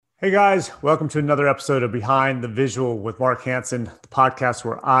Hey guys, welcome to another episode of Behind the Visual with Mark Hansen, the podcast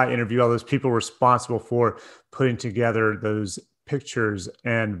where I interview all those people responsible for putting together those pictures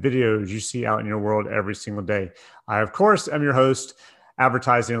and videos you see out in your world every single day. I, of course, am your host,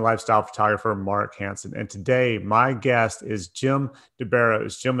 advertising and lifestyle photographer Mark Hansen. And today, my guest is Jim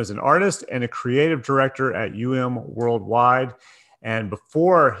DeBarros. Jim is an artist and a creative director at Worldwide. And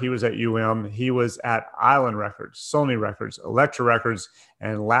before he was at he was at Island Records, Sony Records, Elektra Records,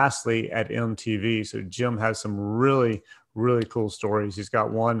 and lastly at MTV. So Jim has some really, really cool stories. He's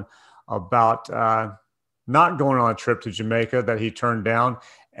got one about not going on a trip to Jamaica that he turned down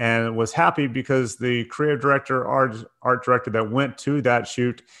and was happy because the creative director, art director that went to that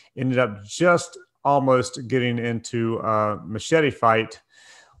shoot ended up just almost getting into a machete fight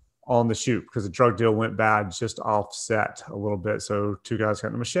on the shoot because the drug deal went bad, just offset a little bit. So two guys got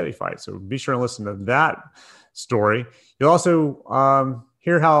in a machete fight. So be sure and listen to that story. You'll also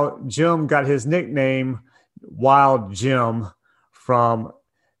hear how Jim got his nickname Wild Jim from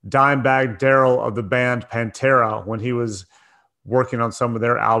Dimebag Darrell of the band Pantera when he was working on some of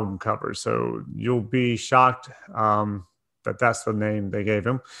their album covers. So you'll be shocked that that's the name they gave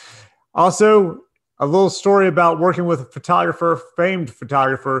him. Also, a little story about working with famed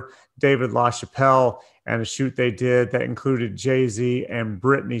photographer, David LaChapelle, and a shoot they did that included Jay-Z and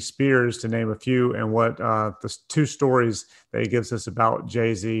Britney Spears, to name a few, and what the two stories that he gives us about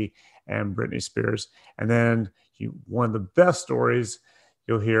Jay-Z and Britney Spears. And then one of the best stories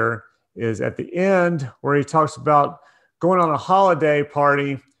you'll hear is at the end where he talks about going on a holiday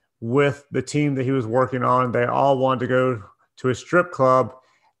party with the team that he was working on. They all wanted to go to a strip club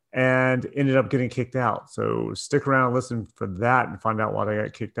and ended up getting kicked out. So stick around and listen for that and find out why they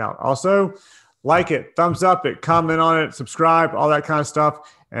got kicked out. Also, like it, thumbs up it, comment on it, subscribe, all that kind of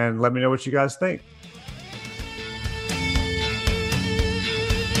stuff, and let me know what you guys think.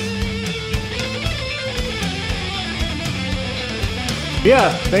 Yeah,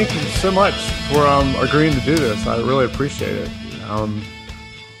 thank you so much for agreeing to do this. I really appreciate it.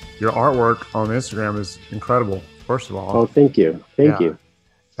 Your artwork on Instagram is incredible, first of all. Oh, thank you. Thank you.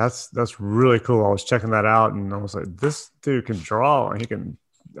 That's really cool. I was checking that out and I was like, this dude can draw.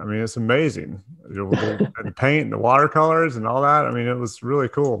 It's amazing. The paint and the watercolors and all that. I mean, it was really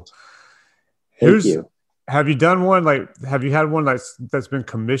cool. Thank you. Have you done one? Have you had one that's been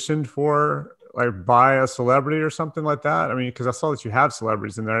commissioned for by a celebrity or something like that? I mean, because I saw that you have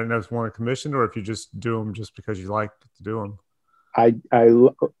celebrities in there. I didn't know if one commissioned or if you just do them just because you like to do them. I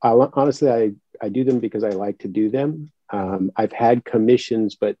honestly, I do them because I like to do them. I've had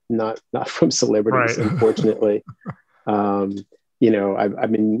commissions, but not from celebrities, right. Unfortunately. I've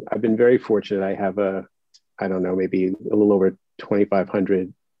been very fortunate. I have maybe a little over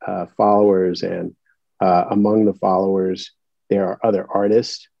 2,500 followers, and among the followers, there are other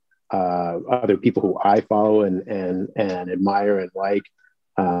artists, other people who I follow and admire and like.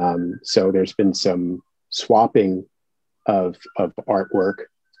 So there's been some swapping of artwork.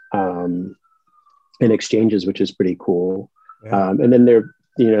 And exchanges, which is pretty cool. Yeah. And then there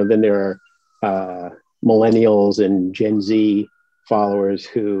are millennials and Gen Z followers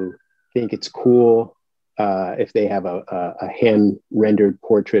who think it's cool if they have a hand rendered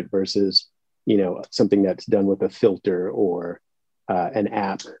portrait versus something that's done with a filter or an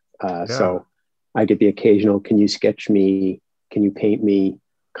app. So I get the occasional "Can you sketch me? Can you paint me?"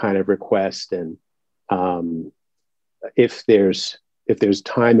 kind of request, and if there's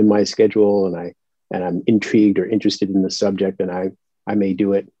time in my schedule and I'm intrigued or interested in the subject, and I may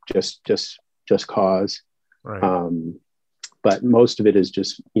do it just cause. Right. But most of it is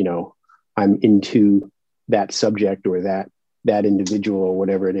just, I'm into that subject or that individual or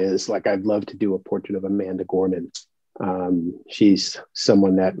whatever it is. Like I'd love to do a portrait of Amanda Gorman. She's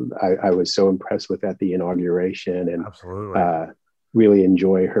someone that I was so impressed with at the inauguration, and absolutely really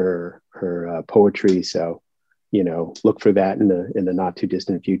enjoy her poetry. So, look for that in the not too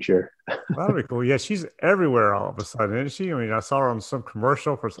distant future. That'd be cool. Yeah, she's everywhere all of a sudden, isn't she? I mean, I saw her on some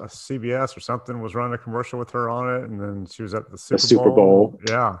commercial for a CBS or something, was running a commercial with her on it, and then she was at the Super Bowl.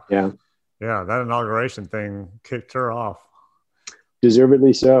 Yeah. That inauguration thing kicked her off.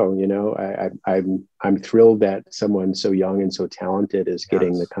 Deservedly so. I'm thrilled that someone so young and so talented is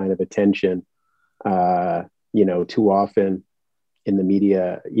getting the kind of attention. Too often in the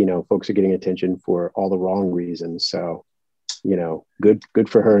media, folks are getting attention for all the wrong reasons. So, good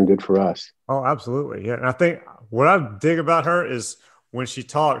for her and good for us. Oh, absolutely. Yeah. And I think what I dig about her is when she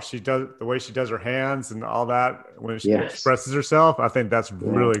talks, she does the way she does her hands and all that when she expresses herself. I think that's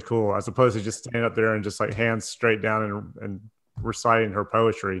really cool, as opposed to just standing up there and just hands straight down and reciting her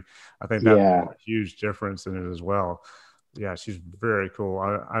poetry. I think that's a huge difference in it as well. Yeah, she's very cool.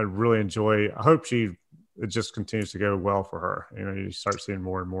 I really enjoy. I hope it just continues to go well for her. You know, you start seeing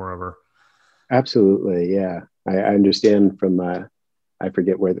more and more of her. Absolutely, yeah. I understand from I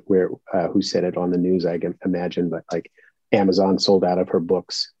forget where who said it on the news. I can imagine, but like Amazon sold out of her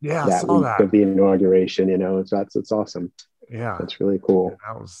books Yeah, I that saw week that. of the inauguration. You know, it's awesome. Yeah, That's really cool.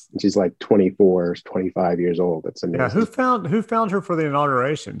 that was. She's like 24, 25 years old. That's Yeah, amazing. who found her for the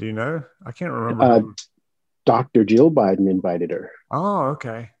inauguration? Do you know? I can't remember Uh, who. Dr. Jill Biden invited her. Oh,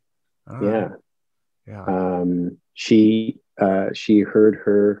 okay. All right. Yeah. Yeah. She heard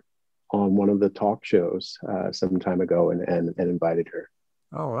her on one of the talk shows some time ago and invited her.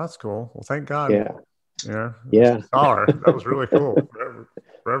 Oh, that's cool. Well, thank God. Yeah. Yeah, Yeah. she saw her. That was really cool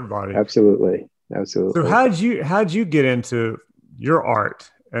for everybody. Absolutely. So Absolutely. how'd you get into your art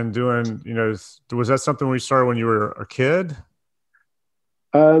and doing, was that something we started when you were a kid?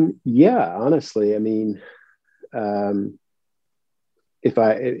 Yeah, honestly, I mean, um,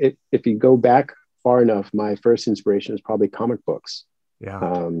 if you go back far enough, my first inspiration is probably comic books. Yeah.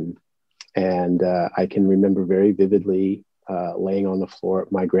 Um, and I can remember very vividly laying on the floor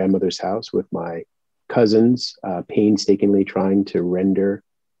at my grandmother's house with my cousins, painstakingly trying to render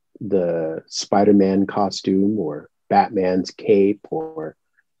the Spider-Man costume or Batman's cape, or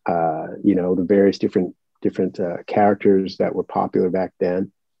the various different characters that were popular back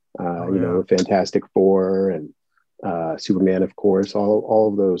then. Yeah. The Fantastic Four and Superman, of course. All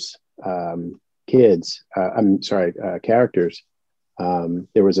of those kids. I'm sorry, characters.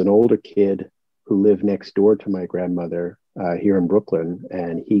 There was an older kid who lived next door to my grandmother here in Brooklyn,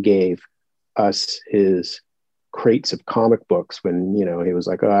 and he gave us his crates of comic books when he was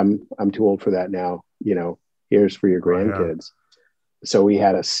like, "Oh, I'm too old for that now. Here's for your Oh, yeah. grandkids." So we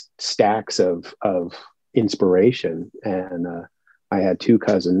had stacks of inspiration, and I had two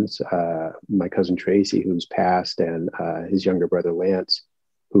cousins, my cousin Tracy, who's passed, and his younger brother Lance,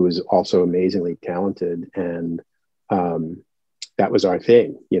 who is also amazingly talented, and that was our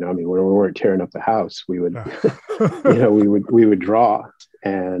thing. I mean, when we weren't tearing up the house, we would, we would draw,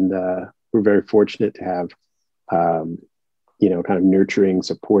 and we're very fortunate to have, kind of nurturing,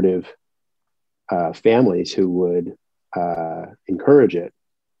 supportive families who would encourage it.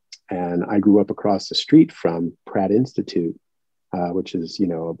 And I grew up across the street from Pratt Institute, which is,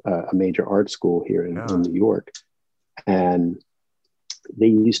 a major art school here in New York. And they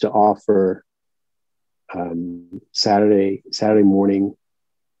used to offer Saturday morning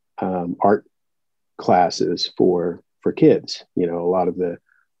art classes for kids. A lot of the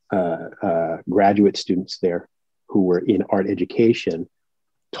graduate students there who were in art education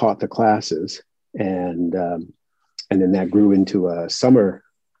taught the classes, and then that grew into summer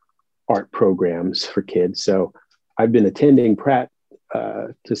art programs for kids. So I've been attending Pratt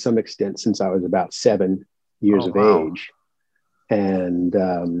to some extent since I was about 7 years of age, and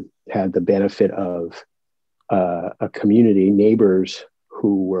had the benefit of a community, neighbors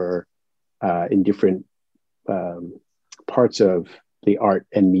who were in different parts of the art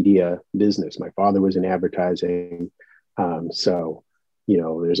and media business. My father was in advertising. So,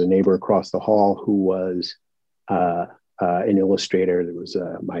 there's a neighbor across the hall who was an illustrator. There was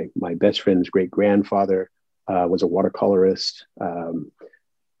my best friend's great grandfather was a watercolorist.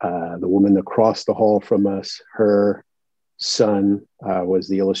 The woman across the hall from us, her son was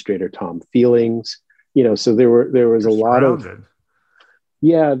the illustrator Tom Feelings. So there was a lot of,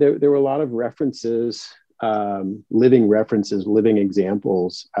 there were a lot of references, living references, living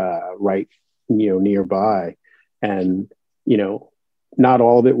examples, right, nearby. And, not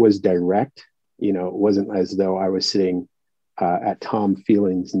all of it was direct. It wasn't as though I was sitting at Tom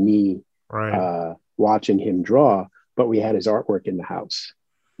Feelings' knee, watching him draw, but we had his artwork in the house,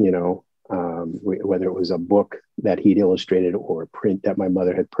 whether it was a book that he'd illustrated or a print that my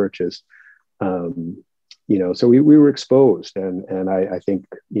mother had purchased. So we were exposed, and I think,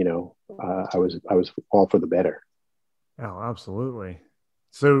 I was all for the better. Oh, absolutely.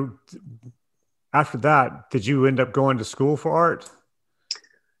 So after that, did you end up going to school for art?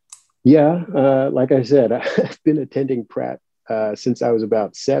 Yeah. Like I said, I've been attending Pratt since I was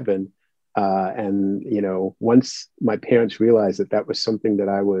about 7. And, once my parents realized that was something that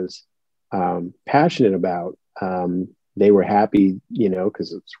I was passionate about, they were happy,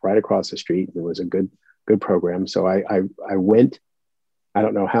 because it's right across the street. It was a good program. So I went, I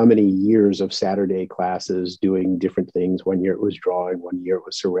don't know how many years of Saturday classes doing different things. One year it was drawing, one year it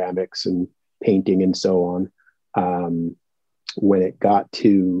was ceramics and painting and so on. When it got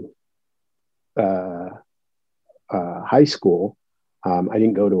to high school, I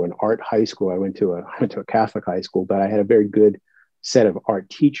didn't go to an art high school. I went to a Catholic high school, but I had a very good set of art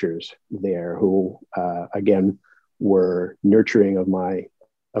teachers there who, again, were nurturing of my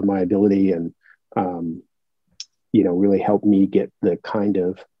ability, and really helped me get the kind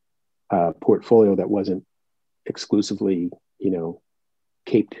of portfolio that wasn't exclusively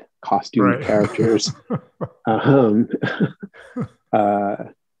caped costume characters,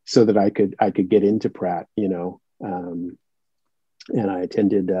 so that I could get into Pratt, and I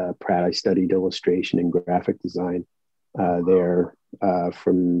attended Pratt. I studied illustration and graphic design there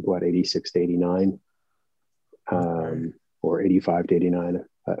from 86 to 89, or 85 to 89,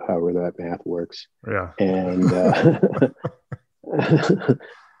 however that math works. Yeah.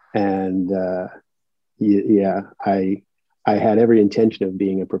 And I had every intention of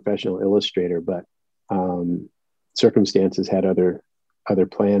being a professional illustrator, but circumstances had other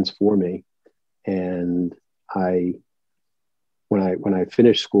plans for me. And when I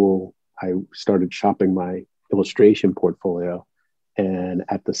finished school, I started shopping my illustration portfolio, and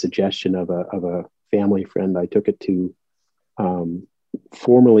at the suggestion of a family friend, I took it to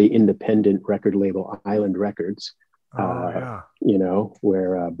formerly independent record label Island Records, where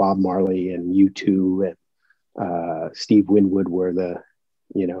Bob Marley and U2 and Steve Winwood were the,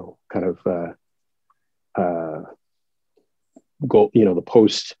 kind of goal, the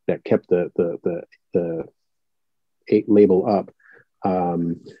post that kept the label up.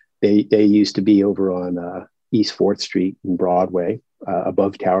 They used to be over on East 4th Street in Broadway,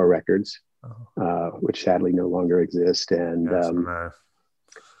 above Tower Records, which sadly no longer exist. And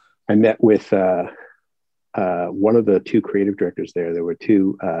I met with one of the two creative directors there. There were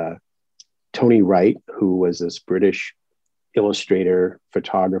two, Tony Wright, who was this British illustrator,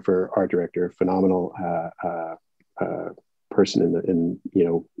 photographer, art director, phenomenal person in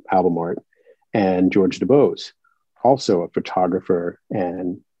album art, and George DuBose, also a photographer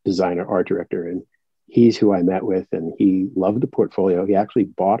and designer, art director. And he's who I met with, and he loved the portfolio. He actually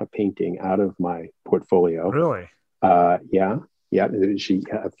bought a painting out of my portfolio. Really? Yeah.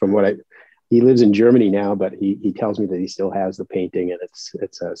 He lives in Germany now, but he tells me that he still has the painting, and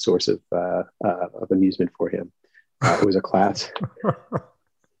it's a source of amusement for him. It was a class.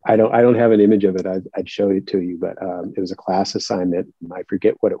 I don't have an image of it. I'd show it to you, but it was a class assignment. I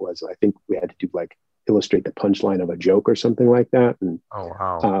forget what it was. I think we had to do illustrate the punchline of a joke or something like that. And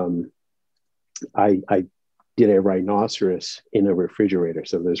I did a rhinoceros in a refrigerator.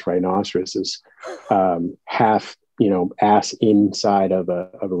 So this rhinoceros is half, ass inside of a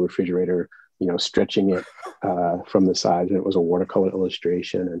refrigerator, stretching it from the sides. And it was a watercolor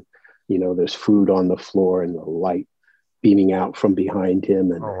illustration. And, there's food on the floor and the light beaming out from behind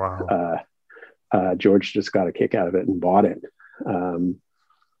him. And George just got a kick out of it and bought it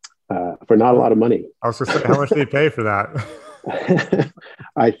for not a lot of money. I was going to say, how much did he pay for that?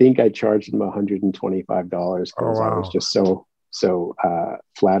 I think I charged him $125 because I was just so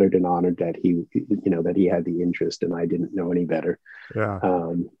flattered and honored that he had the interest, and I didn't know any better. Yeah.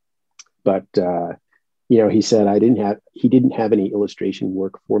 But he said he didn't have any illustration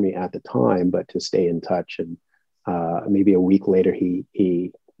work for me at the time, but to stay in touch. And maybe a week later,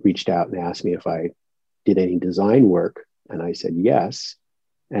 he reached out and asked me if I did any design work, and I said yes.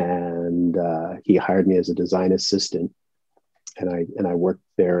 And he hired me as a design assistant, and I worked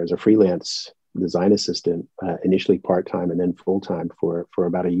there as a freelance design assistant, initially part-time and then full-time for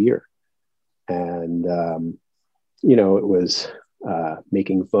about a year. And it was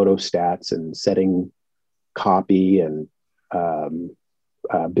making photo stats and setting copy and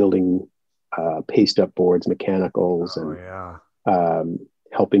building paste up boards, mechanicals, and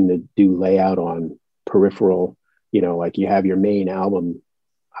helping to do layout on peripheral. You have your main album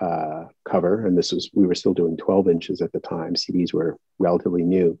cover, and we were still doing 12 inches at the time. CDs were relatively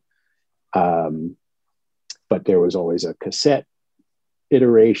new, but there was always a cassette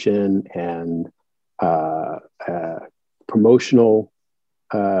iteration and promotional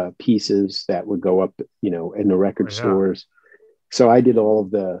pieces that would go up, in the record stores. So I did all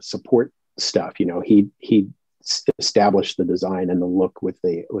of the support stuff. He established the design and the look with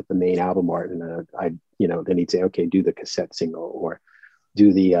the main album art, and then then he'd say, okay, do the cassette single, or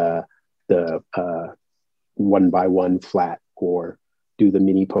do the 1x1 flat, or do the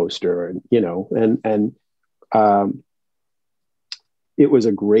mini poster, and it was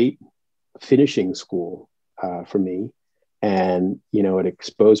a great finishing school for me. And, it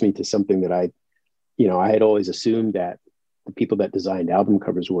exposed me to something that I had always assumed that the people that designed album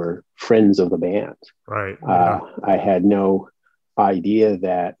covers were friends of the band. Right. Yeah. I had no idea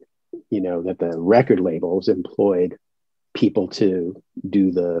that, that the record labels employed people to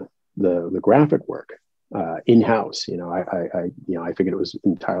do the graphic work in-house. I figured it was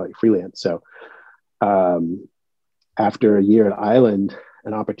entirely freelance. So after a year at Island,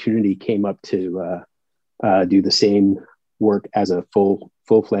 an opportunity came up to do the same work as a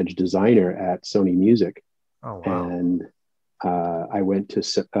full-fledged designer at Sony Music. Oh, wow. And I went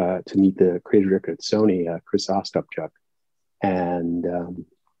to meet the creative director at Sony, Chris Ostapchuk, and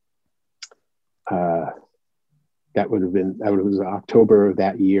that was October of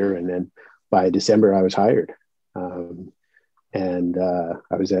that year, and then by December I was hired, and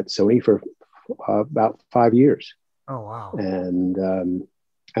I was at Sony for about 5 years. Oh, wow! And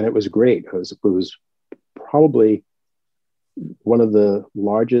it was great. It was probably one of the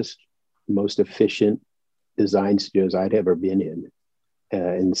largest, most efficient design studios I'd ever been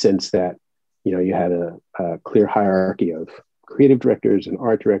in the sense that, you know, you had a clear hierarchy of creative directors and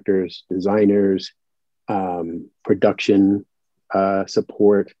art directors, designers, production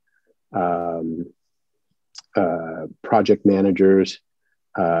support, project managers,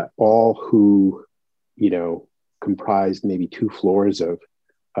 all who, you know, comprised maybe 2 floors of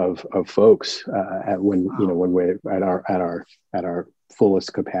folks when we're at our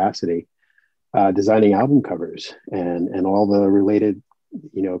fullest capacity, designing album covers and all the related,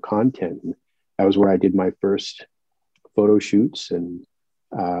 you know, content. That was where I did my first photo shoots and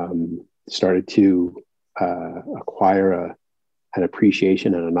started to acquire an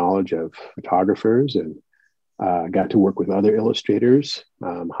appreciation and a knowledge of photographers, and got to work with other illustrators,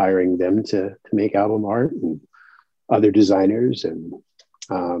 hiring them to make album art, and other designers. And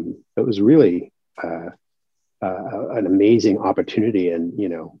it was really an amazing opportunity. And, you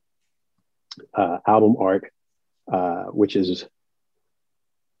know, album art, which is,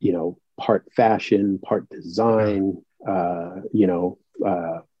 you know, part fashion, part design, you know,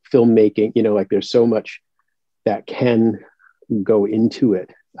 filmmaking, you know, like there's so much that can go into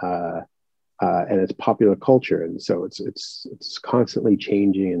it, and it's popular culture, and so it's constantly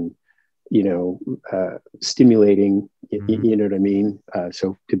changing and, you know, stimulating. Mm-hmm. You know what I mean?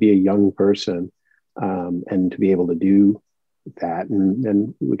 So to be a young person, and to be able to do that,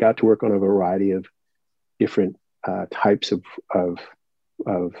 and we got to work on a variety of different types of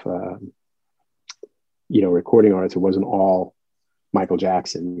you know, recording artists. It wasn't all Michael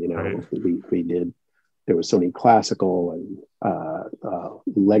Jackson, you know. Right. We did, there was Sony Classical and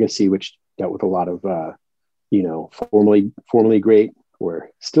Legacy, which dealt with a lot of you know, formerly great,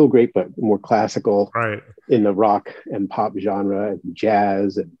 or still great, but more classical, right, in the rock and pop genre, and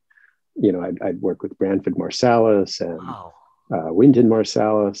jazz. And, you know, I'd work with Branford Marsalis and wow. Wynton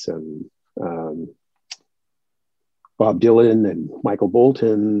Marsalis and Bob Dylan and Michael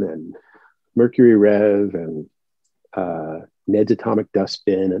Bolton and Mercury Rev and Ned's Atomic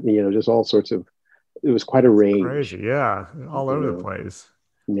Dustbin, and, you know, just all sorts of, it was quite a range. Crazy, yeah, all over the place.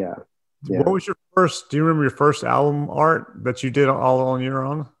 Yeah. What was your first, do you remember your first album art that you did all on your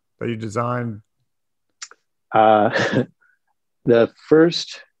own, that you designed? The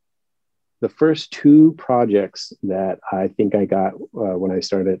first 2 projects that I think I got when I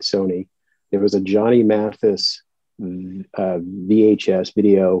started at Sony, there was a Johnny Mathis VHS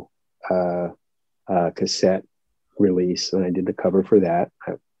video cassette release, and I did the cover for that.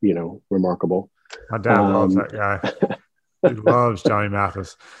 You know, remarkable. My dad loves that guy. He loves Johnny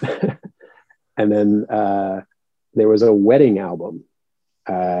Mathis. And then there was a wedding album,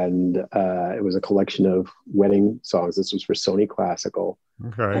 and it was a collection of wedding songs. This was for Sony Classical.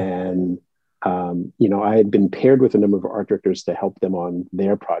 Okay. And you know, I had been paired with a number of art directors to help them on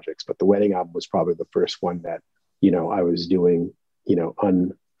their projects, but the wedding album was probably the first one that, you know, I was doing, you know,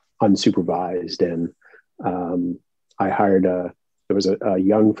 unsupervised. And I hired there was a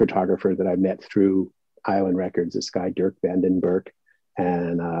young photographer that I met through Island Records, this guy Dirk Vandenberg,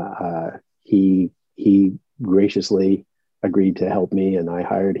 and he graciously agreed to help me, and I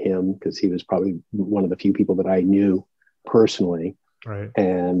hired him because he was probably one of the few people that I knew personally. Right.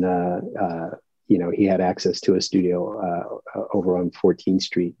 And you know, he had access to a studio over on 14th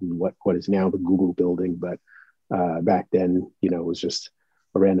Street in what is now the Google building, but back then, you know, it was just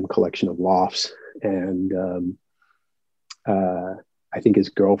a random collection of lofts. And I think his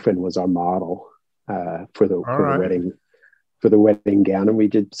girlfriend was our model for the wedding gown, and we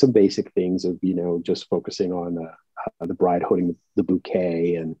did some basic things of, you know, just focusing on the bride holding the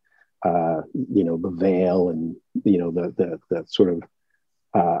bouquet, and you know, the veil, and, you know, the sort of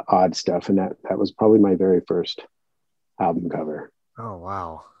odd stuff. And that was probably my very first album cover. Oh,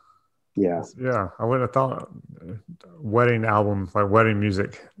 wow. Yeah. I wouldn't have thought wedding album, like wedding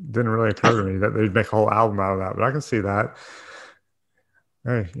music, didn't really occur to me that they'd make a whole album out of that, but I can see that.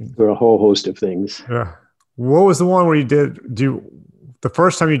 Hey. There are a whole host of things. Yeah. What was the one where the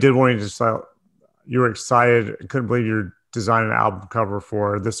first time you did one, you were excited and couldn't believe you're designing an album cover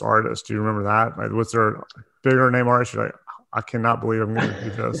for this artist? Do you remember that? Like, was there a bigger name artist? You're like, I cannot believe I'm going to do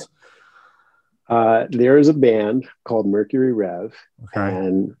this. There is a band called Mercury Rev, Okay.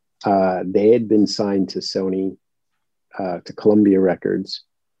 and they had been signed to Sony, to Columbia Records,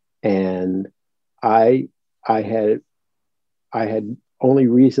 and I I had I had only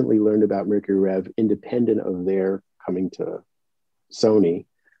recently learned about Mercury Rev, independent of their coming to Sony,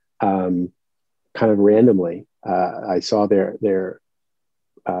 um, kind of randomly. I saw their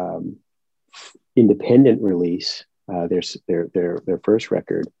independent release, their first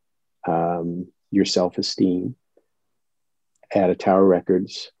record, Your Self Esteem, at a Tower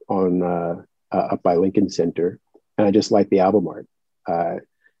Records on up by Lincoln Center, and I just liked the album art.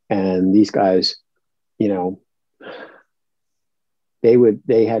 And these guys, you know,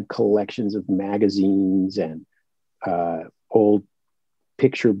 they had collections of magazines and old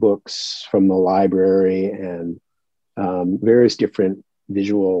picture books from the library, and various different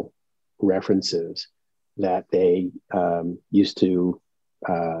visual references that they used to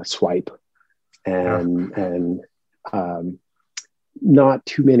swipe, and not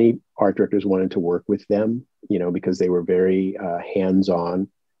too many art directors wanted to work with them, because they were very hands-on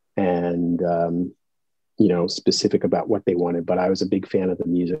and specific about what they wanted. But I was a big fan of the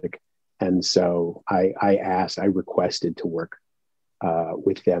music, and so I requested to work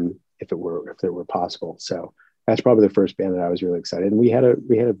with them if it were possible. So that's probably the first band that I was really excited. And we had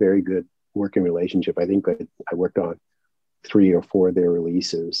a very good working relationship. I think I worked on 3 or 4 of their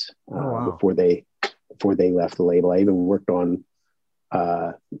releases before they left the label. I even worked on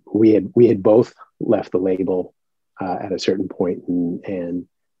we had both left the label at a certain point, and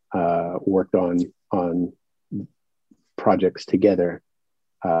worked on projects together,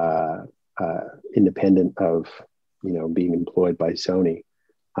 independent of being employed by Sony.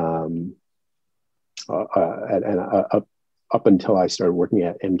 And up until I started working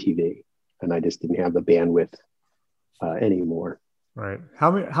at MTV, and I just didn't have the bandwidth anymore. Right.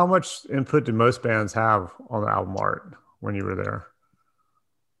 How much input did most bands have on the album art when you were there?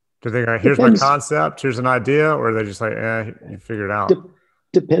 Do they go, here's my concept, here's an idea, or are they just like, you figure it out?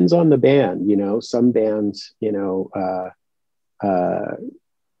 Depends on the band. Some bands,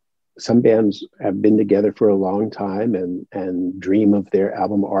 some bands have been together for a long time and dream of their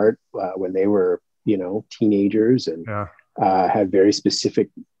album art when they were, teenagers, and had very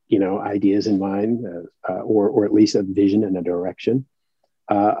specific, ideas in mind, or at least a vision and a direction.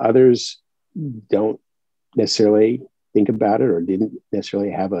 Others don't necessarily think about it, or didn't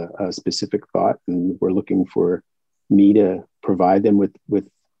necessarily have a specific thought, and were looking for me to provide them with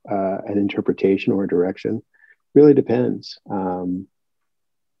an interpretation or a direction. Really depends.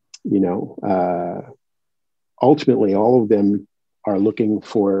 Ultimately, all of them are looking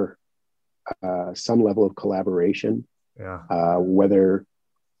for some level of collaboration.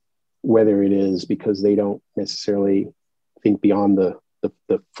 Whether it is because they don't necessarily think beyond the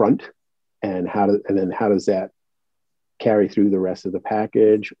front, and then how does that carry through the rest of the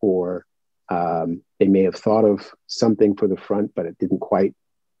package, or they may have thought of something for the front, but it didn't quite,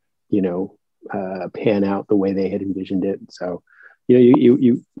 pan out the way they had envisioned it. So,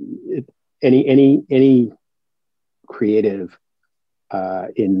 any creative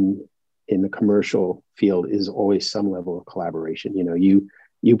in the commercial field is always some level of collaboration.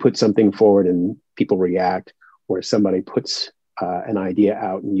 You put something forward and people react, or somebody puts an idea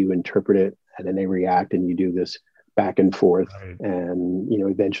out and you interpret it, and then they react, and you do this back and forth. Right. And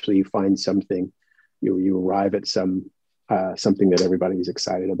eventually you find something, you arrive at something that everybody's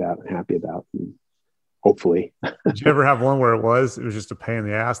excited about and happy about, and hopefully. Did you ever have one where it was just a pain in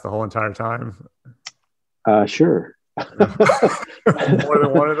the ass the whole entire time? Sure. More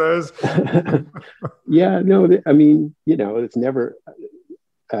than one of those? Yeah, no, I mean, it's never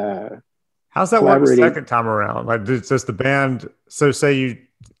how's that work the second time around? Like, does the band, so say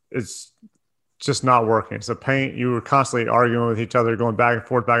it's just not working, it's a pain, you were constantly arguing with each other, going back and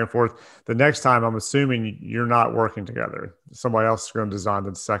forth. The next time, I'm assuming you're not working together, somebody else is going to design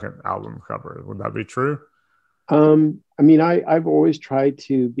the second album cover. Would that be true? I mean, I've always tried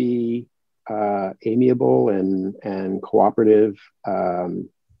to be amiable and cooperative. I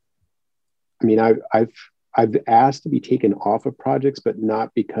mean, I've asked to be taken off of projects, but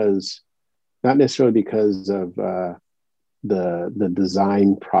not necessarily because of the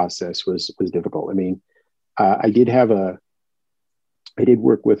design process was difficult. I mean, I did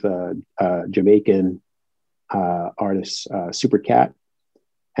work with a Jamaican artist, Super Cat,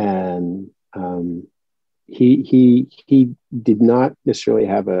 and he did not necessarily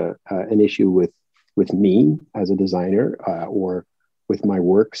have an issue with me as a designer, or with my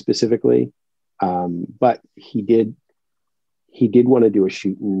work specifically, but he did want to do a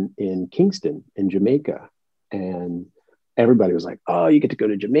shoot in Kingston in Jamaica, and everybody was like, "Oh, you get to go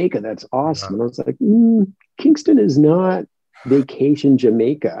to Jamaica. That's awesome." Yeah. And I was like, Kingston is not vacation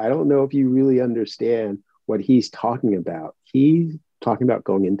Jamaica. I don't know if you really understand what he's talking about. He's talking about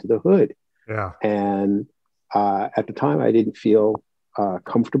going into the hood. Yeah. And at the time, I didn't feel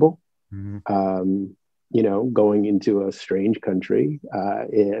comfortable, going into a strange country,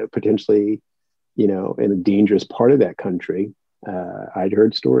 potentially, in a dangerous part of that country. I'd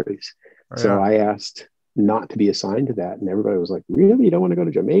heard stories. So I asked not to be assigned to that. And everybody was like, "Really? You don't want to go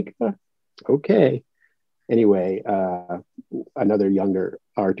to Jamaica?" Okay. Anyway, another younger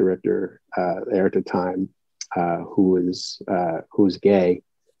art director there at the time, who was gay,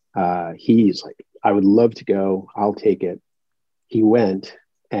 he's like, "I would love to go. I'll take it." He went,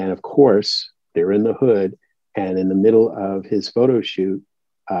 and of course, they're in the hood, and in the middle of his photo shoot,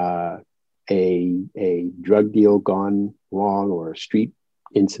 a drug deal gone wrong or a street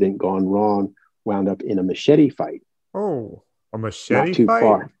incident gone wrong wound up in a machete fight. Oh, a machete not too fight?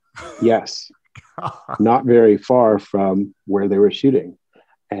 Far. Yes. Not very far from where they were shooting.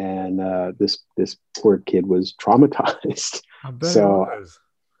 And this poor kid was traumatized. So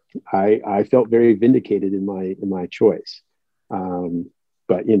I felt very vindicated in my choice.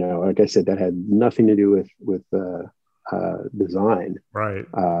 But like I said, that had nothing to do with design, right?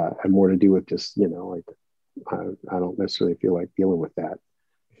 And more to do with just like I don't necessarily feel like dealing with that.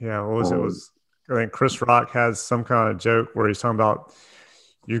 Yeah, what was it? Was I think Chris Rock has some kind of joke where he's talking about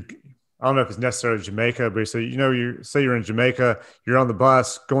you. I don't know if it's necessarily Jamaica, but he said, you say you're in Jamaica, you're on the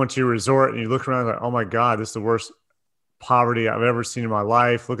bus going to your resort, and you look around like, oh my God, this is the worst poverty I've ever seen in my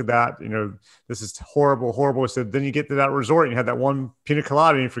life. Look at that. This is horrible, horrible. So then you get to that resort and you have that one pina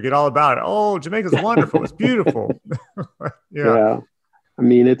colada and you forget all about it. Oh, Jamaica's wonderful. It's beautiful. Yeah. I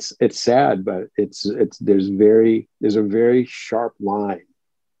mean, it's sad, but there's a very sharp line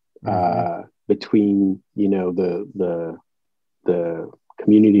between, the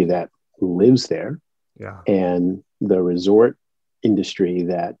community that lives there and the resort industry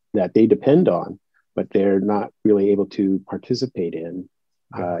that they depend on, but they're not really able to participate in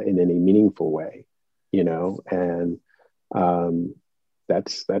any meaningful way, and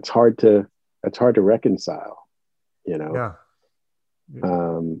that's hard to reconcile, I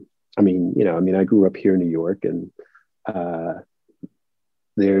grew up here in New York, and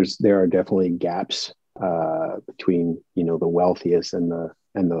there are definitely gaps between the wealthiest and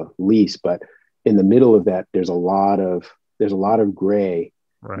the least, but in the middle of that there's a lot of gray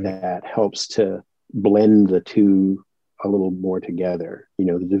that helps to blend the two a little more together.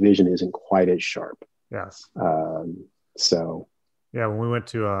 The division isn't quite as sharp. Yes. So yeah, when we went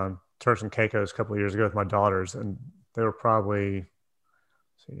to Turks and Caicos a couple of years ago with my daughters, and they were probably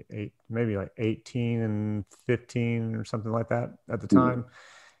maybe like 18 and 15 or something like that at the time.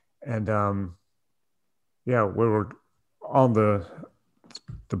 And we were on the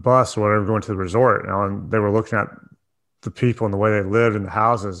bus or whatever going to the resort, and they were looking at the people and the way they lived in the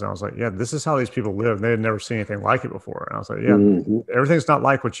houses. And I was like, yeah, this is how these people live. And they had never seen anything like it before. And I was like, yeah, everything's not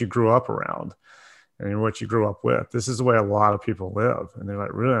like what you grew up around and what you grew up with. This is the way a lot of people live. And they're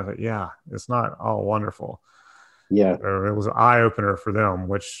like, really? I was like, yeah, it's not all wonderful. Yeah. So it was an eye opener for them,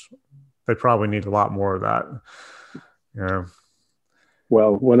 which they probably need a lot more of that. Yeah.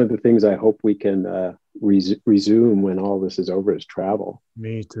 Well, one of the things I hope we can resume when all this is over is travel.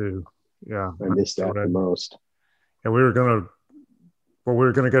 Me too. Yeah. I miss that the most. And we were going to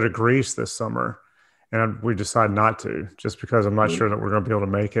go to Greece this summer, and we decided not to, just because I'm not sure that we're going to be able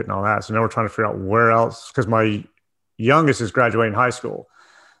to make it and all that. So now we're trying to figure out where else, because my youngest is graduating high school.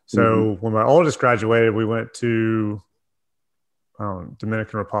 So when my oldest graduated, we went to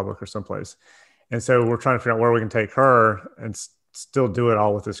Dominican Republic or someplace. And so we're trying to figure out where we can take her and still do it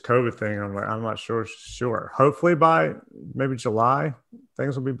all with this COVID thing. I'm like, I'm not sure. Hopefully by maybe July,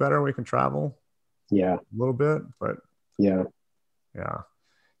 things will be better. We can travel. Yeah. A little bit, but yeah.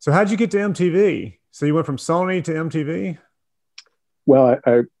 So how'd you get to MTV? So you went from Sony to MTV? Well,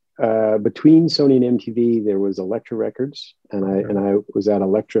 I between Sony and MTV, there was Elektra Records, and I was at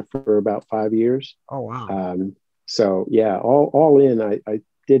Elektra for about 5 years. Oh wow! So yeah, all in, I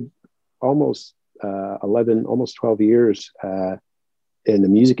did almost 11, almost 12 years in the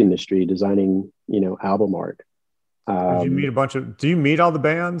music industry, designing album art. Did you meet do you meet all the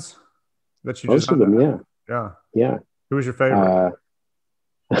bands that you most of them? Yeah. Who was your favorite?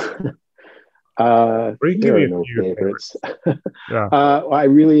 There are no favorites. I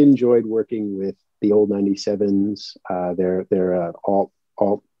really enjoyed working with the old 97s. They're alt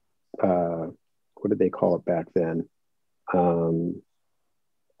what did they call it back then?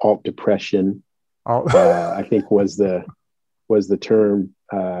 Alt depression, I think was the term,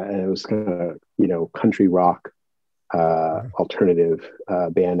 and it was kind of country rock. alternative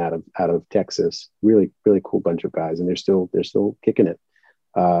band out of Texas. Really, really cool bunch of guys, and they're still kicking it.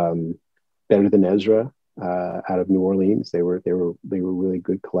 Better Than Ezra out of New Orleans. They were really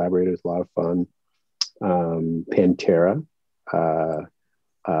good collaborators. A lot of fun. Pantera,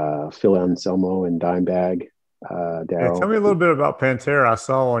 Phil Anselmo and Dimebag. Yeah, Daryl. tell me a little bit about Pantera. I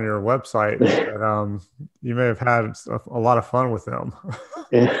saw on your website that you may have had a lot of fun with them.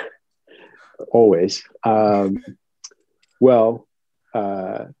 Always. Well,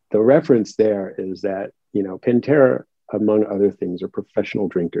 the reference there is that, Pantera, among other things, are professional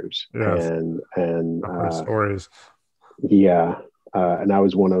drinkers. Yes. And I've heard stories. Yeah. And I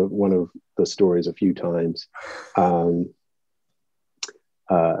was one of the stories a few times.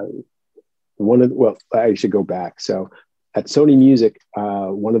 I should go back. So at Sony Music,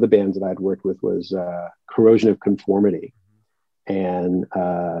 one of the bands that I'd worked with was Corrosion of Conformity. And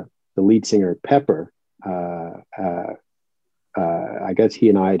the lead singer, Pepper, I guess he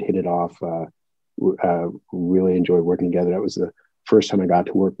and I had hit it off, really enjoyed working together. That was the first time I got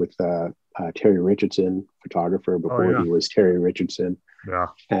to work with Terry Richardson, photographer, before he was Terry Richardson. Yeah.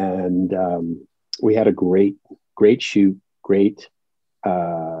 And we had a great shoot, great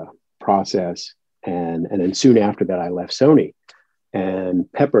process. And then soon after that, I left Sony.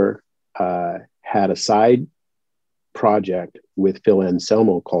 And Pepper had a side project with Phil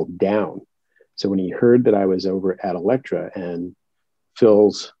Anselmo called Down. So when he heard that I was over at Elektra and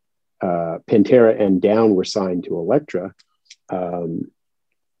Phil's Pantera and Down were signed to Elektra,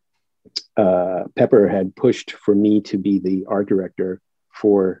 Pepper had pushed for me to be the art director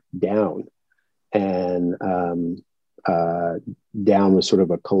for Down. And Down was sort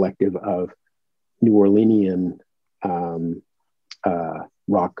of a collective of New Orleanian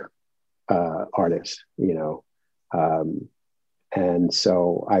rock artists, and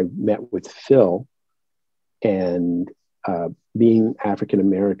so I met with Phil, and being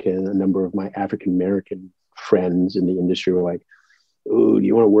African-American, a number of my African-American friends in the industry were like, "Oh, do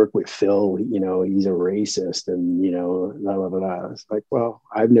you want to work with Phil? He's a racist," and blah, blah, blah. It's like, well,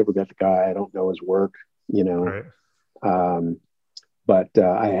 I've never met the guy. I don't know his work, Right. But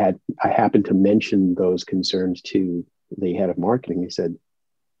I happened to mention those concerns to the head of marketing. He said,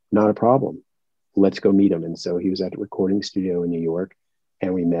 "Not a problem. Let's go meet him." And so he was at a recording studio in New York,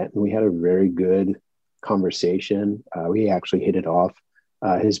 and we met, and we had a very good conversation. We actually hit it off.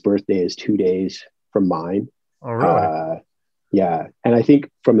 His birthday is 2 days from mine. Oh, really? Yeah. And I think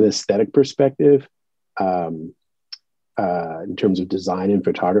from an aesthetic perspective, in terms of design and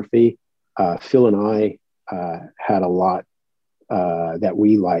photography, Phil and I had a lot that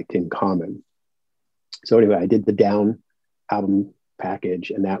we liked in common. So anyway, I did the Down album package,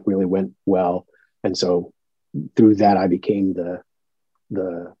 and that really went well. And so through that, I became the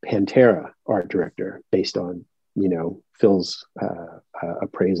Pantera art director based on, Phil's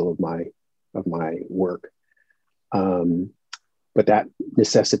appraisal of my work. But that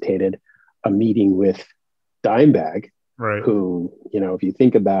necessitated a meeting with Dimebag, right? Who, if you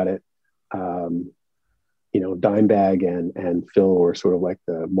think about it, Dimebag and Phil were sort of like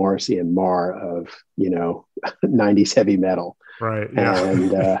the Morrissey and Marr of, 90s heavy metal. Right. Yeah.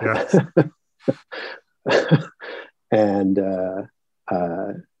 And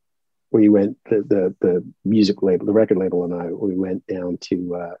we went, the music label, the record label, and we went down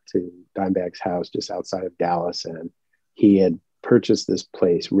to Dimebag's house just outside of Dallas, and he had purchased this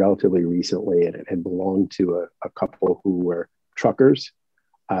place relatively recently, and it had belonged to a couple who were truckers.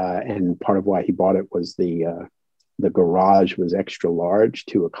 And part of why he bought it was the garage was extra large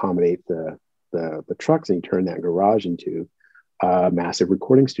to accommodate the trucks, and he turned that garage into a massive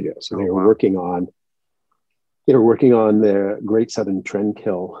recording studio. So they were working on the Great Southern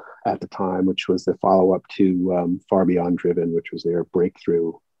Trendkill at the time, which was the follow-up to Far Beyond Driven, which was their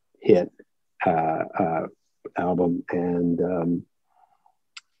breakthrough hit album. And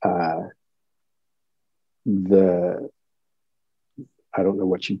I don't know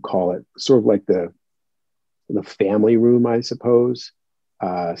what you'd call it, sort of like the family room, I suppose.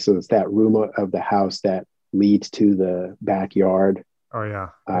 So it's that room of the house that leads to the backyard. Oh yeah.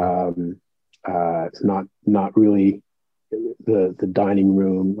 It's not really the dining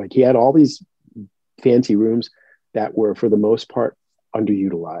room. Like, he had all these fancy rooms that were, for the most part,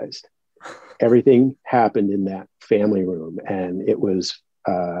 underutilized. Everything happened in that family room, and it was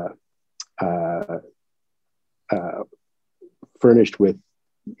furnished with,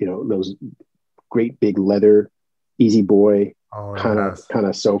 those great big leather Easy Boy kind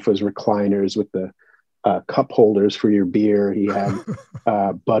of sofas, recliners with the cup holders for your beer. He had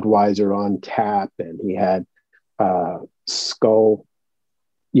Budweiser on tap, and he had Skull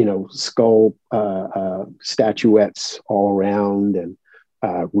skull statuettes all around, and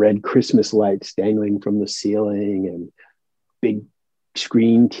red Christmas lights dangling from the ceiling, and big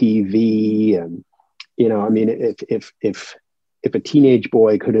screen TV. And, I mean, if a teenage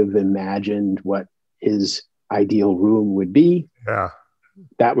boy could have imagined what his ideal room would be, yeah,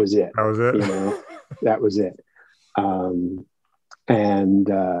 that was it. That was it. That was it. And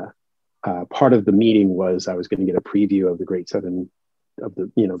part of the meeting was I was going to get a preview of the Great Southern, of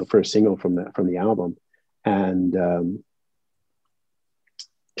the first single from the album, and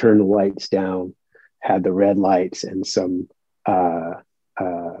turned the lights down, had the red lights and some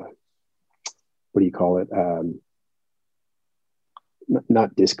what do you call it?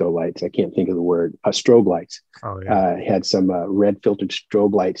 Not disco lights. I can't think of the word. Strobe lights. Oh, yeah. Had some red filtered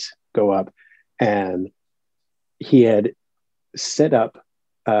strobe lights go up, and he had set up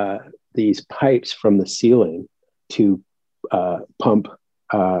these pipes from the ceiling to pump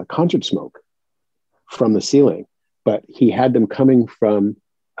concert smoke from the ceiling, but he had them coming from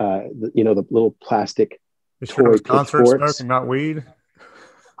the little plastic toy concert smoke and not weed.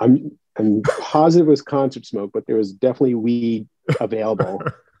 I'm positive it was concert smoke, but there was definitely weed available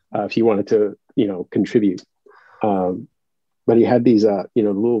if you wanted to, contribute. But he had these,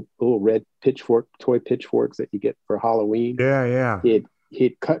 little red toy pitchforks that you get for Halloween. Yeah.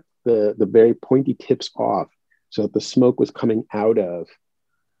 He'd cut the very pointy tips off so that the smoke was coming out of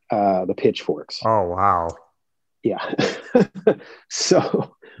the pitchforks. Oh, wow. Yeah.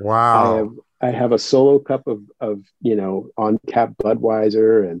 So wow. I have a solo cup of on tap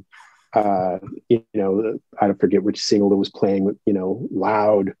Budweiser, and I forget which single that was playing,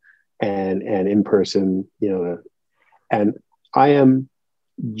 loud and in person, and I am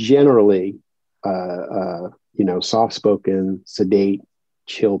generally soft-spoken, sedate,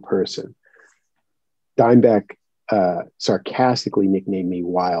 chill person. Dimebag sarcastically nicknamed me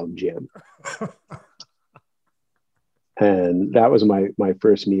Wild Jim. And that was my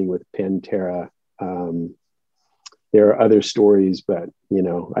first meeting with Pantera. There are other stories, but I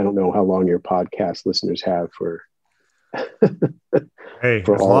don't know how long your podcast listeners have for. Hey,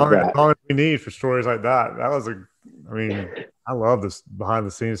 for as long as we need for stories like that. That was I love this behind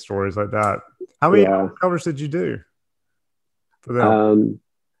the scenes stories like that. How many covers did you do for them?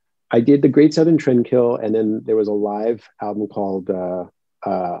 I did the Great Southern Trendkill, and then there was a live album called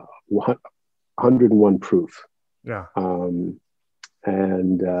 101 Proof. Yeah. And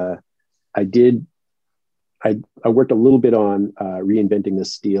I worked a little bit on Reinventing the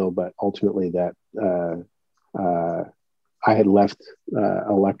Steel, but ultimately that I had left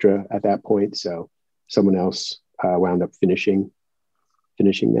Elektra at that point, so someone else wound up finishing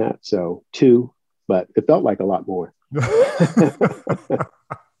that. So 2, but it felt like a lot more.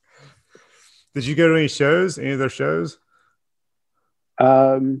 Did you go to any shows? Any of their shows?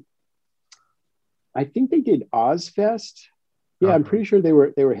 I think they did Ozfest. Yeah, I'm pretty sure they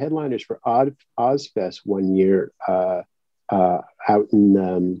were headliners for Ozfest one year out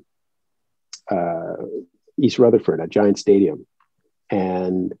in East Rutherford at Giant Stadium,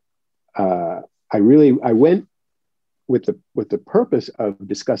 and I went with the purpose of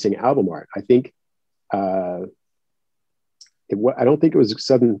discussing album art. I think I don't think it was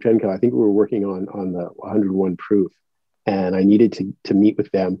Southern Trendkill. I think we were working on the 101 Proof, and I needed to meet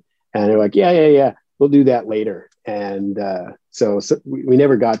with them, and they're like, yeah, we'll do that later. And so we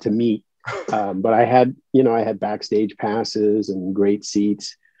never got to meet, but I had backstage passes and great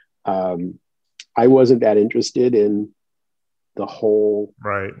seats. I wasn't that interested in the whole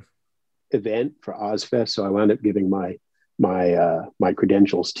event for Ozfest, so I wound up giving my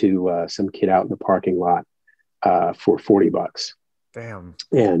credentials to some kid out in the parking lot for $40. Damn.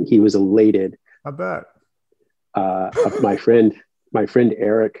 And he was elated. I bet. My friend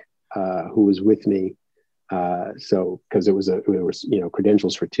Eric, who was with me, so because it was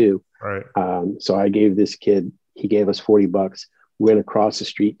credentials for 2. Right. So I gave this kid, he gave us $40, went across the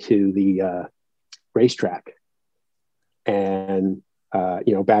street to the racetrack, and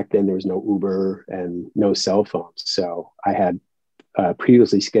back then there was no Uber and no cell phones, so I had a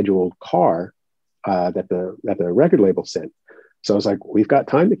previously scheduled car that the record label sent. So I was like, we've got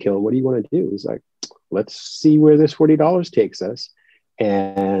time to kill, what do you want to do? He's like, let's see where this $40 takes us.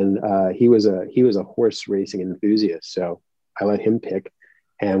 And he was a horse racing enthusiast, so I let him pick,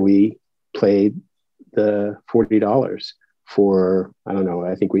 and we played the $40 for, I don't know,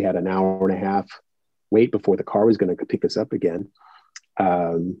 I think we had an hour and a half wait before the car was going to pick us up again,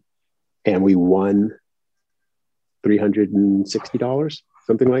 and we won $360,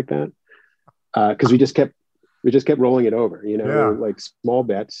 something like that, because we just kept rolling it over, like small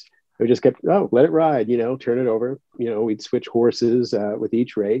bets. we just kept, let it ride, turn it over. We'd switch horses with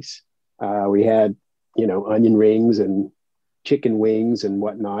each race. We had, onion rings and chicken wings and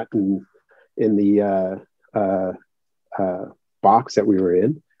whatnot, and in the box that we were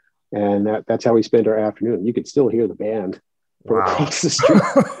in. And that's how we spent our afternoon. You could still hear the band from across the street.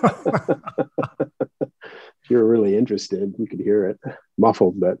 If you were really interested, you could hear it,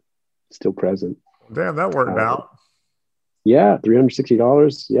 muffled, but still present. Damn, that worked out. Yeah,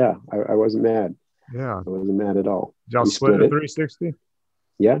 $360. Yeah, I wasn't mad. Yeah, I wasn't mad at all. Did y'all split it 360?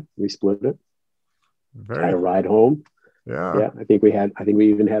 Yeah, we split it. Very had a ride home. Yeah. I think we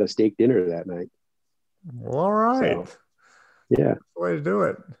even had a steak dinner that night. Well, all right. So, yeah. That's the way to do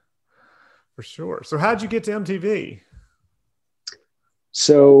it. For sure. So how'd you get to MTV?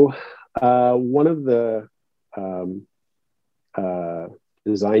 So one of the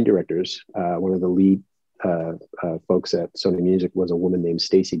design directors, one of the lead folks at Sony Music was a woman named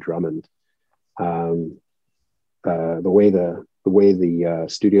Stacy Drummond. The way the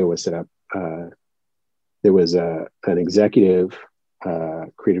studio was set up, there was an executive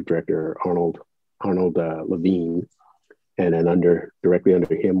creative director, Arnold Levine, and then directly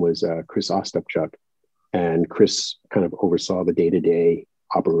under him was Chris Ostapchuk, and Chris kind of oversaw the day-to-day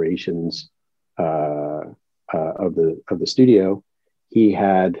operations of the studio. He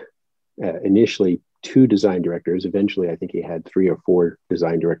had initially 2 design directors. Eventually, I think he had 3 or 4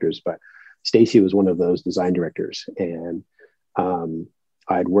 design directors, but Stacy was one of those design directors. And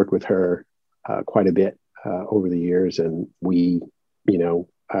I'd worked with her quite a bit over the years, and we,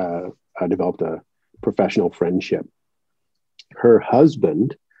 developed a professional friendship. Her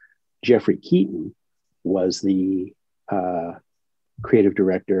husband, Jeffrey Keaton, was the creative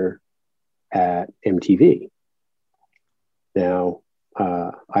director at MTV. Now,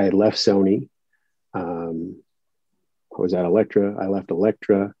 I had left Sony. I was at Elektra. I left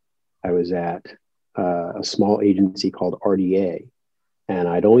Elektra. I was at a small agency called RDA. And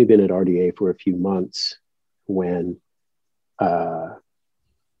I'd only been at RDA for a few months when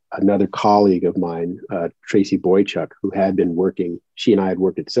another colleague of mine, Tracy Boychuk, who had been working, she and I had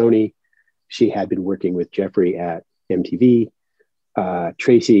worked at Sony. She had been working with Jeffrey at MTV.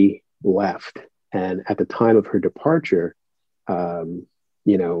 Tracy left. And at the time of her departure, as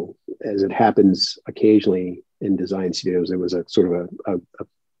it happens occasionally in design studios, there was a sort of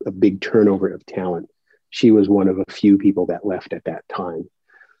a big turnover of talent. She was one of a few people that left at that time.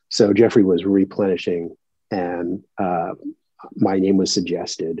 So Jeffrey was replenishing, and my name was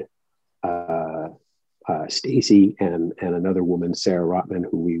suggested. Stacy and another woman, Sarah Rotman,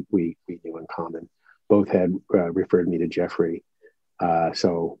 who we knew in common, both had referred me to Jeffrey.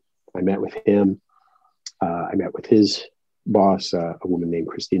 So I met with him. I met with his boss, a woman named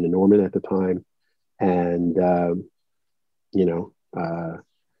Christina Norman at the time. And,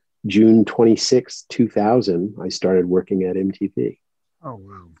 June 26, 2000, I started working at MTV. Oh,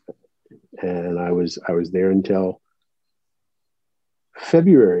 wow. And I was there until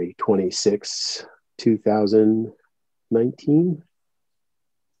February 26, 2019.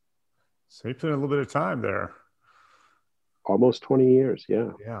 So you put in a little bit of time there. Almost 20 years,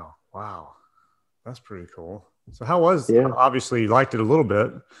 yeah. Yeah, wow. That's pretty cool. So how was, obviously you liked it a little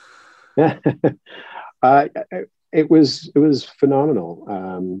bit. It was phenomenal.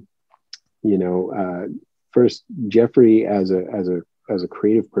 First, Jeffrey as a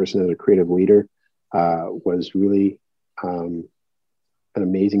creative person, as a creative leader, was really an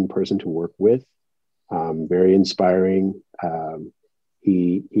amazing person to work with. Very inspiring.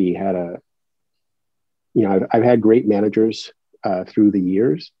 He had I've had great managers through the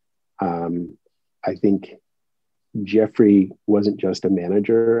years. I think Jeffrey wasn't just a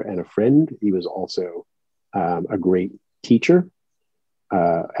manager and a friend. He was also a great teacher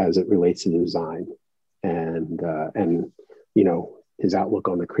as it relates to design, and his outlook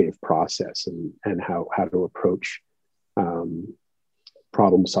on the creative process and how to approach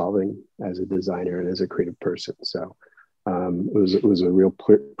problem solving as a designer and as a creative person. So it was a real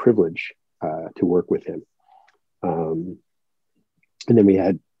privilege to work with him. And then we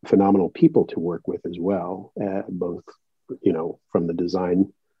had phenomenal people to work with as well, both from the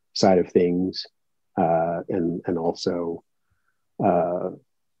design side of things and also the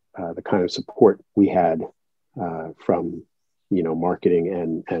kind of support we had from marketing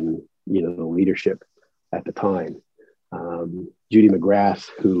and the leadership at the time. Judy McGrath,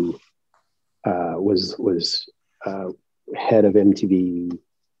 who was head of MTV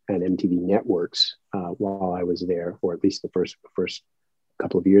and MTV Networks while I was there, or at least the first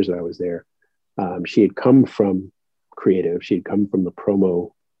couple of years that I was there. She had come from creative. She had come from the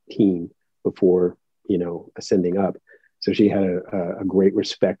promo team before ascending up, So she had a great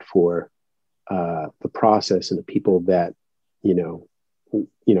respect for the process and the people that,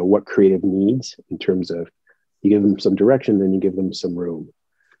 what creative needs in terms of you give them some direction, then you give them some room.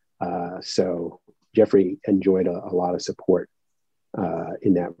 So Jeffrey enjoyed a lot of support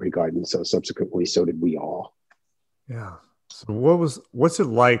in that regard. And so subsequently, so did we all. Yeah. So what's it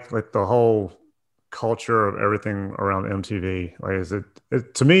like the whole culture of everything around MTV? Like, is it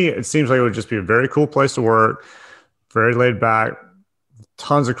to me, it seems like it would just be a very cool place to work, very laid back,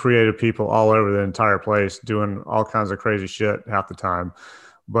 tons of creative people all over the entire place doing all kinds of crazy shit half the time.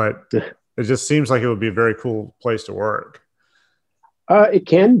 But it just seems like it would be a very cool place to work. It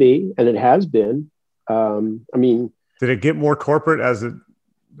can be, and it has been. I mean, did it get more corporate as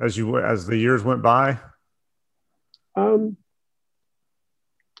the years went by?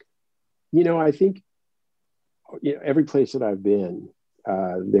 I think every place that I've been,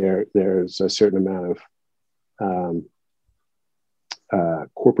 there's a certain amount of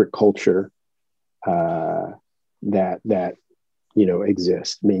corporate culture that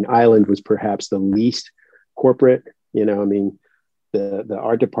exists. I mean, Island was perhaps the least corporate. The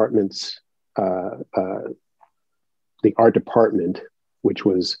art department's the art department, which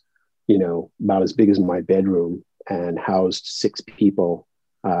was about as big as my bedroom and housed 6 people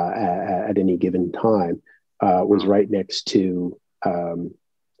at any given time, was right next to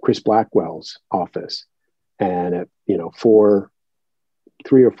Chris Blackwell's office. And at 3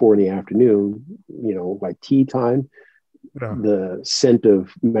 or 4 in the afternoon, like tea time, the scent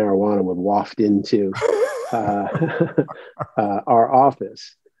of marijuana would waft into our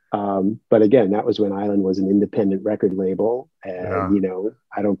office. But again, that was when Island was an independent record label. And,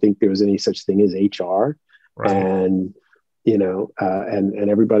 I don't think there was any such thing as HR. Right. And, and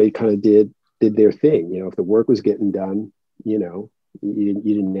everybody kind of did their thing. If the work was getting done, you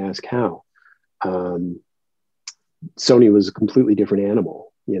didn't ask how. Sony was a completely different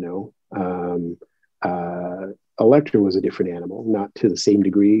animal, Elektra was a different animal, not to the same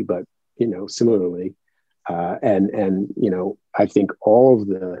degree, but, similarly. And I think all of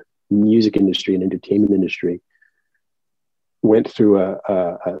the music industry and entertainment industry went through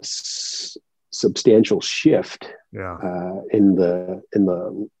a substantial shift in the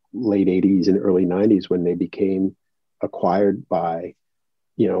late 80s and early 90s when they became acquired by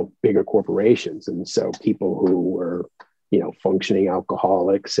bigger corporations. And so people who were functioning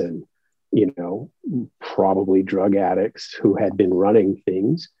alcoholics and probably drug addicts who had been running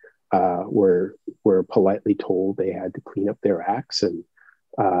things were politely told they had to clean up their acts, and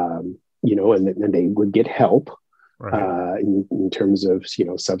and they would get help. Right. In terms of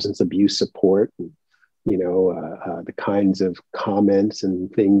substance abuse support, and, the kinds of comments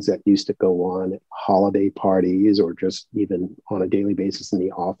and things that used to go on at holiday parties or just even on a daily basis in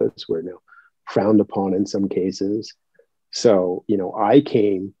the office were now frowned upon in some cases. So I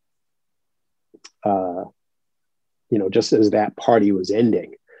came just as that party was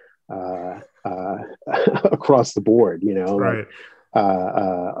ending across the board, right.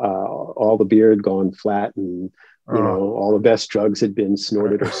 All the beer had gone flat, and all the best drugs had been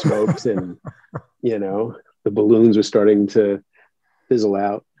snorted or smoked, and the balloons were starting to fizzle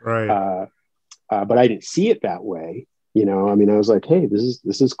out. Right. But I didn't see it that way. I was like, hey, this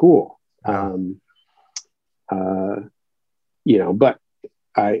is cool. Yeah. But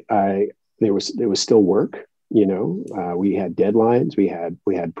there was still work. We had deadlines, we had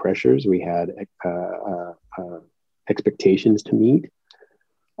pressures, we had expectations to meet.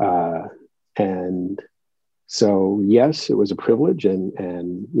 And so, yes, it was a privilege,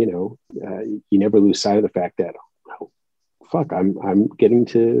 and you never lose sight of the fact that, I'm getting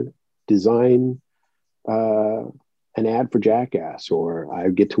to design an ad for Jackass, or I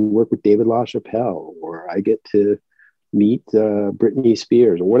get to work with David LaChapelle, or I get to meet Britney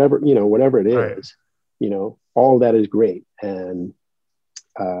Spears, or whatever it is. Right. All of that is great, and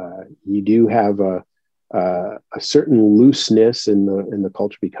you do have a certain looseness in the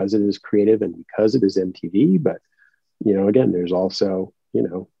culture because it is creative and because it is MTV. But again, there's also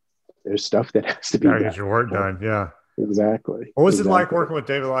there's stuff that has to be done. Get your work done. Yeah, exactly. What was it like working with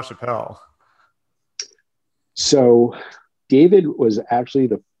David LaChapelle? So, David was actually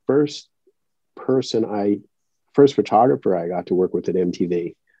the first photographer I got to work with at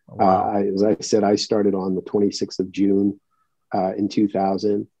MTV. Oh, wow. As I said, I started on the 26th of June in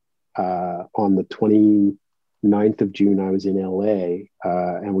 2000. On the 29th of June, I was in LA,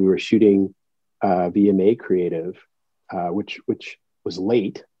 and we were shooting VMA Creative, which was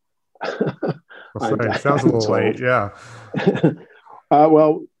late. It sounds a little late, yeah.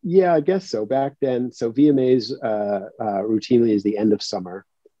 Well, yeah, I guess so. Back then, so VMAs routinely is the end of summer,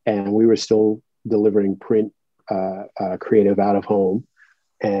 and we were still delivering print creative out of home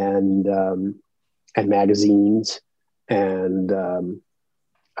and magazines. And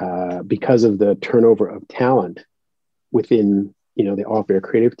because of the turnover of talent within, the Off Air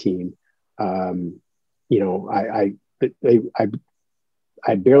creative team, I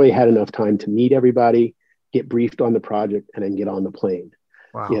barely had enough time to meet everybody, get briefed on the project, and then get on the plane.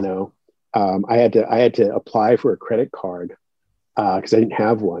 Wow. I had to apply for a credit card because I didn't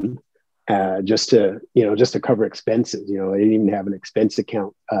have one, just to cover expenses. I didn't even have an expense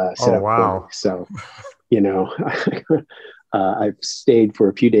account set up. Wow. So, I've stayed for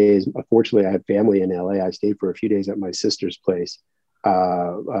a few days. Fortunately, I had family in LA. I stayed for a few days at my sister's place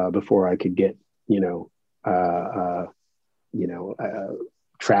before I could get,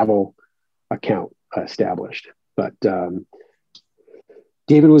 travel account established. But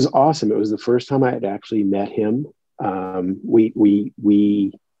David was awesome. It was the first time I had actually met him. We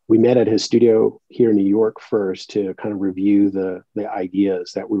met at his studio here in New York first to kind of review the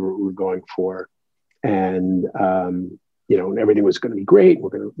ideas that we were going for, and everything was going to be great. We're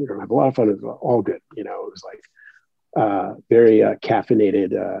going to have a lot of fun. It was all good. It was like very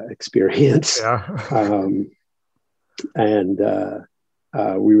caffeinated experience. Yeah. And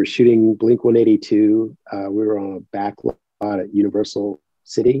we were shooting Blink 182. We were on a back lot at Universal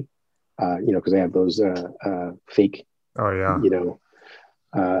City, because they have those fake,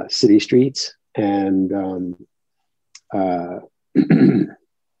 city streets. And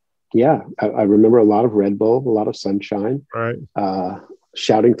yeah, I remember a lot of Red Bull, a lot of sunshine, right?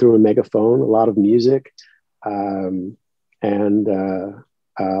 Shouting through a megaphone, a lot of music, and a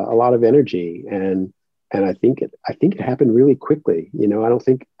lot of energy. And I think it happened really quickly. I don't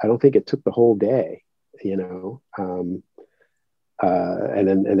think it took the whole day. And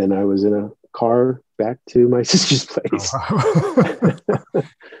then I was in a car back to my sister's place. Oh,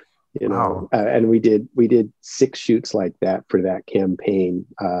 wow. And we did 6 shoots like that for that campaign.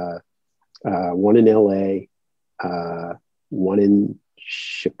 One in LA, one in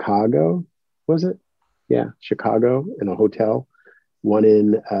Chicago, was it? Yeah, Chicago in a hotel, one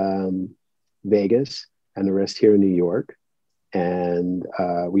in Vegas, and the rest here in New York. And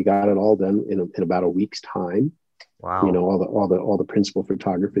we got it all done in about a week's time. Wow. All the principal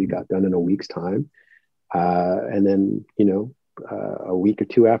photography got done in a week's time. And then, a week or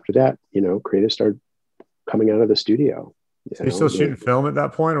two after that, creatives started coming out of the studio. So he's still shooting film at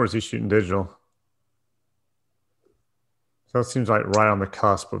that point, or is he shooting digital? So it seems like right on the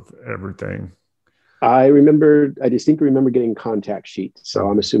cusp of everything. I distinctly remember getting contact sheets, so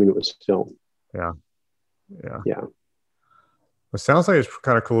I'm assuming it was film. Yeah. It sounds like it's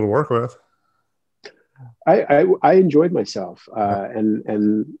kind of cool to work with. I enjoyed myself,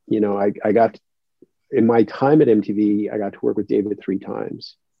 and I got, in my time at MTV, I got to work with David 3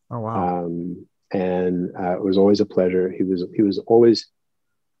 times. Oh wow! And it was always a pleasure. He was always,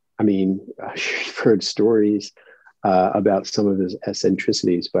 you've heard stories about some of his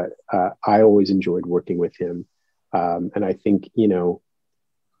eccentricities, but I always enjoyed working with him. And I think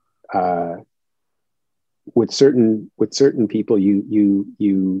with certain people,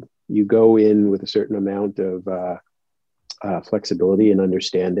 you go in with a certain amount of flexibility and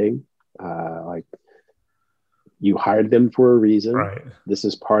understanding. Like, you hired them for a reason. Right. This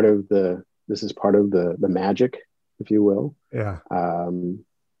is part of the magic, if you will. Yeah.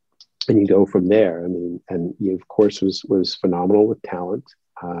 And you go from there. And he of course was phenomenal with talent.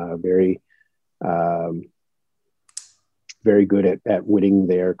 Very good at winning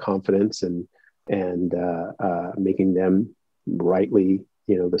their confidence and making them rightly,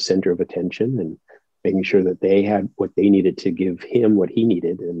 the center of attention, and making sure that they had what they needed to give him what he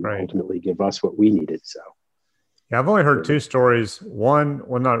needed, and ultimately give us what we needed. So. Yeah, I've only heard 2 stories. One,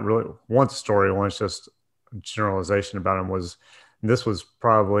 well, not really one story. One's just a generalization about him. This was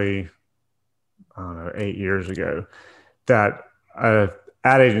probably, I don't know, 8 years ago, that ad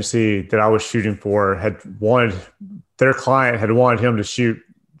agency that I was shooting for their client had wanted him to shoot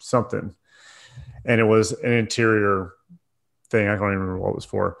something, and it was an interior thing. I don't even remember what it was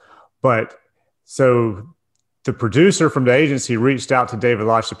for, but so the producer from the agency reached out to David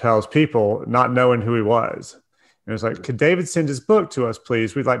LaChapelle's people, not knowing who he was. And it was like, could David send his book to us,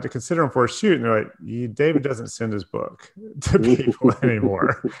 please? We'd like to consider him for a shoot. And they're like, David doesn't send his book to people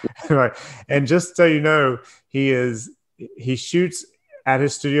anymore. And just so you know, he shoots at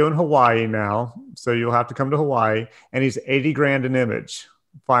his studio in Hawaii now. So you'll have to come to Hawaii, and he's $80,000 an image,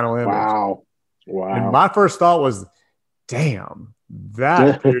 final image. Wow. And my first thought was, damn,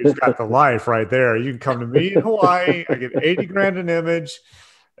 that dude's got the life right there. You can come to me in Hawaii. I get $80,000 an image,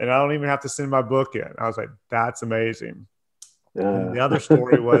 and I don't even have to send my book in. I was like, that's amazing. The other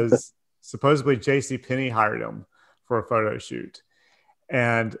story was supposedly J.C. Penney hired him for a photo shoot,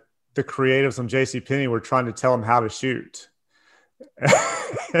 and the creatives on J.C. Penney were trying to tell him how to shoot.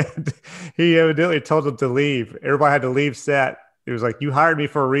 And he evidently told them to leave. Everybody had to leave set. It was like, you hired me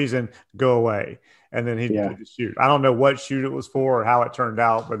for a reason, go away. And then he did the shoot. I don't know what shoot it was for or how it turned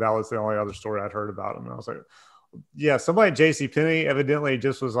out, but that was the only other story I'd heard about him. And I was like, yeah, somebody at JCPenney evidently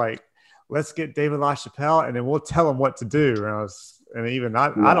just was like, let's get David LaChapelle and then we'll tell him what to do.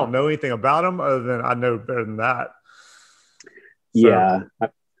 I don't know anything about him other than I know better than that. So, yeah.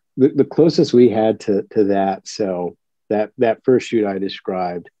 The closest we had to that. So that first shoot I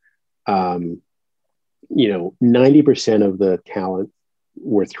described, 90% of the talent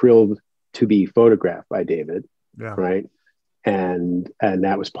were thrilled to be photographed by David. Yeah. Right. And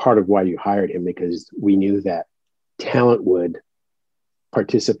that was part of why you hired him, because we knew that talent would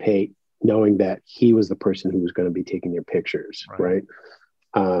participate knowing that he was the person who was going to be taking their pictures. Right.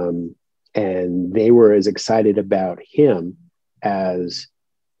 And they were as excited about him as,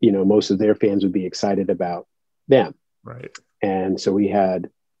 most of their fans would be excited about them. Right. And so we had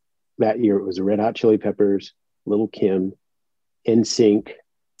that year, it was the Red Hot Chili Peppers, Lil' Kim, NSYNC,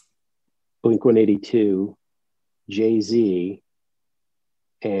 Blink-182, Jay-Z,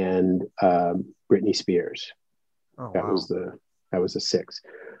 and Britney Spears. Oh, that was the six.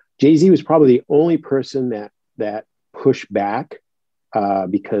 Jay-Z was probably the only person that pushed back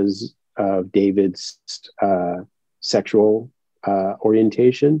because of David's sexual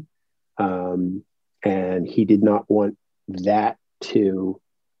orientation. And he did not want that to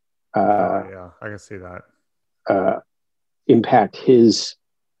I can see that impact his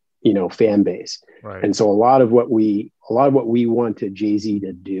fan base. Right. And so a lot of what we wanted Jay-Z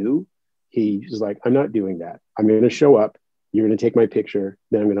to do, he was like, I'm not doing that. I'm going to show up, you're going to take my picture,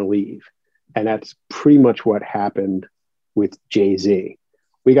 then I'm going to leave. And that's pretty much what happened with Jay-Z.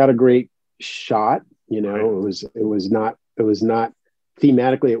 We got a great shot, right. It was not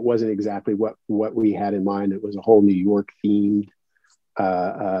thematically, it wasn't exactly what we had in mind. It was a whole New York themed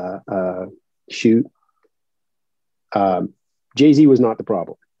shoot. Jay-Z was not the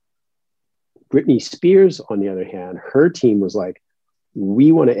problem. Britney Spears, on the other hand, her team was like,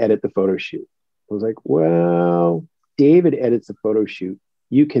 we want to edit the photo shoot. I was like, well, David edits the photo shoot.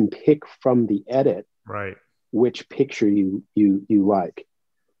 You can pick from the edit right. which picture you like.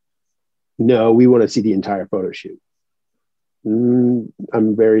 No, we want to see the entire photo shoot.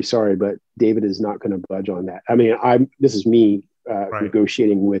 I'm very sorry, but David is not going to budge on that. I mean, this is me right.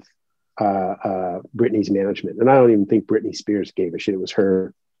 negotiating with Britney's management, and I don't even think Britney Spears gave a shit. It was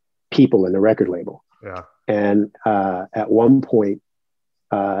her people in the record label. Yeah. And at one point,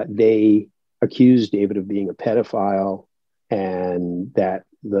 they accused David of being a pedophile, and that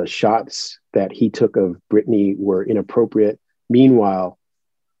the shots that he took of Britney were inappropriate. Meanwhile,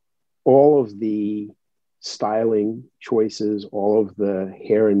 all of the styling choices, all of the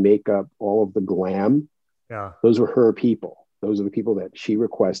hair and makeup, all of the glam, those were her people. Those are the people that she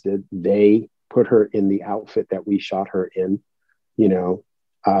requested. They put her in the outfit that we shot her in,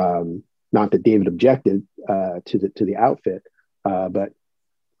 not that David objected to the outfit, but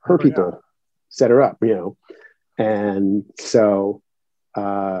her people set her up, and so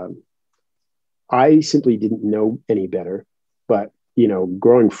I simply didn't know any better. But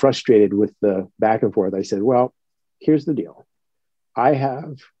growing frustrated with the back and forth, I said, well, here's the deal. I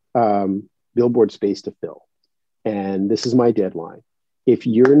have billboard space to fill, and this is my deadline. If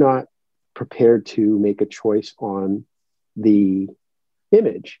you're not prepared to make a choice on the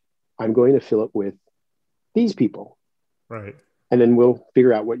image, I'm going to fill it with these people. Right. And then we'll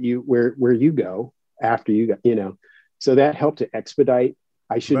figure out where you go after you got, so that helped to expedite.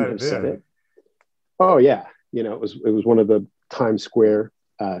 I shouldn't have said it. Oh yeah. It was one of the Times Square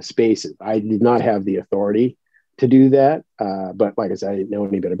spaces. I did not have the authority to do that. But like I said, I didn't know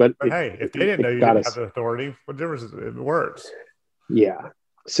any better, but hey, if they didn't know you didn't have the authority, what difference? It works. Yeah.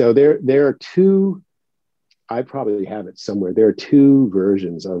 So there are two, I probably have it somewhere. There are two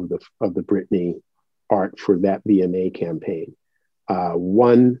versions of the Britney art for that VMA campaign.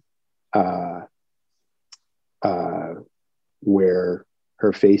 One where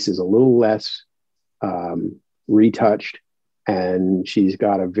her face is a little less retouched, and she's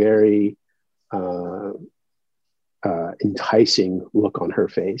got a very enticing look on her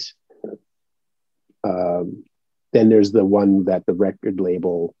face. Then there's the one that the record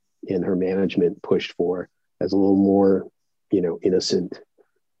label and her management pushed for as a little more, innocent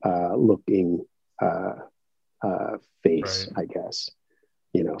looking face, right. I guess.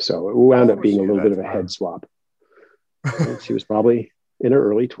 So it wound up being a little bit of a head swap. She was probably in her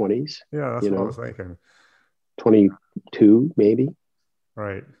early 20s. Yeah, that's what I was thinking. 22, maybe.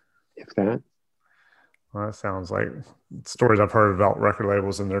 Right. if that. Well, that sounds like stories I've heard about record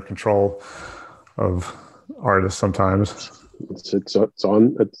labels and their control of artists sometimes. It's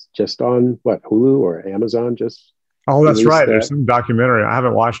just on what, Hulu or Amazon just. Oh, that's right. There's some documentary. I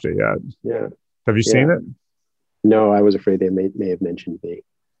haven't watched it yet. Yeah. Have you seen it? No, I was afraid they may have mentioned me.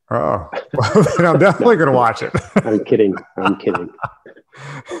 Oh, well, then I'm definitely going to watch it. I'm kidding. My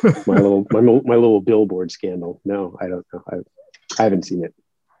little billboard scandal. No, I don't know. I haven't seen it.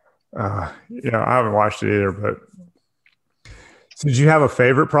 Yeah, I haven't watched it either. But so did you have a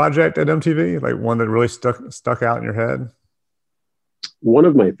favorite project at MTV? Like one that really stuck out in your head? One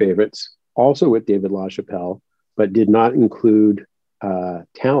of my favorites, also with David LaChapelle, but did not include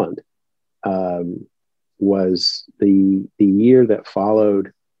talent, was the year that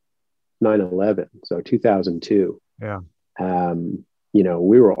followed 9/11, so 2002. Yeah.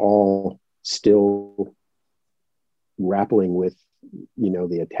 We were all still grappling with,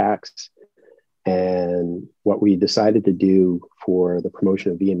 the attacks. And what we decided to do for the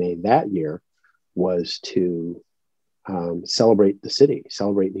promotion of VMA that year was to celebrate the city,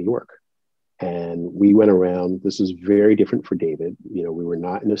 celebrate New York. And we went around. This was very different for David. We were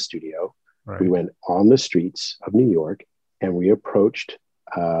not in a studio. Right. We went on the streets of New York and we approached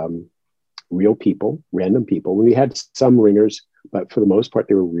real people, random people. We had some ringers, but for the most part,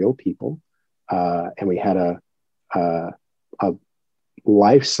 they were real people. And we had a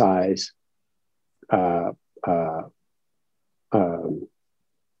life-size cardboard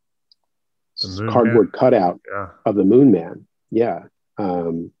cutout of the Moon Man. Yeah.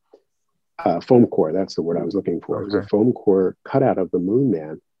 Foam core, that's the word I was looking for. Okay. It was a foam core cutout of the Moon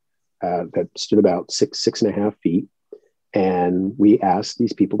Man that stood about 6.5 feet. And we asked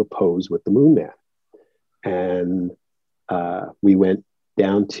these people to pose with the Moon Man. And we went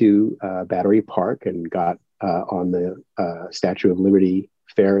down to Battery Park and got on the Statue of Liberty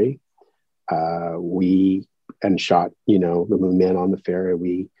ferry. We shot, the Moon Man on the ferry.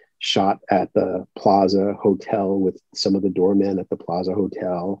 We shot at the Plaza Hotel with some of the doormen at the Plaza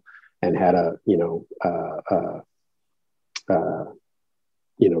Hotel, and had the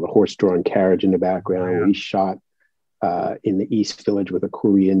horse-drawn carriage in the background. Yeah. We shot in the East Village with a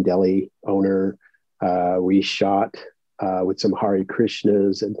Korean deli owner. We shot with some Hare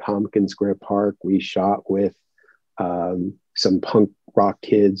Krishnas in Tompkins Square Park. We shot with some punk rock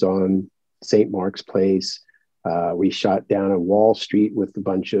kids on St. Mark's Place. We shot down on Wall Street with a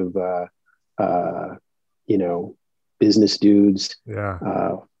bunch of, business dudes. Yeah.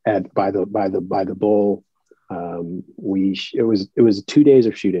 By the Bull. It was 2 days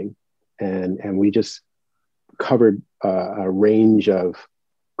of shooting, and we just covered a range of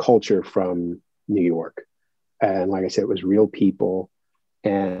culture from New York. And like I said, it was real people,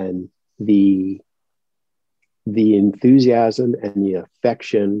 and the enthusiasm and the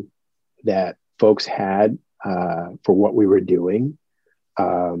affection that folks had for what we were doing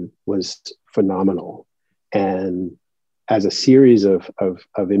was phenomenal. And as a series of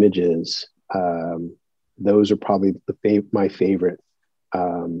images, those are probably my favorite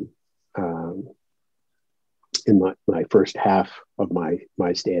in my first half of my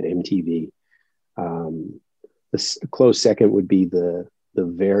stay at MTV. The close second would be the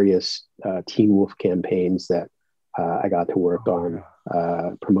various Teen Wolf campaigns that I got to work on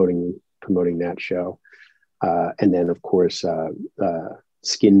promoting that show, and then of course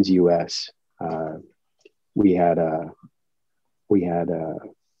Skins US. We had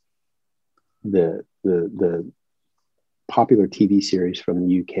the popular TV series from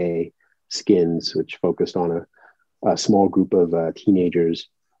the UK, Skins, which focused on a small group of teenagers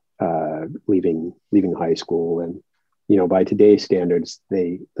leaving high school. And by today's standards,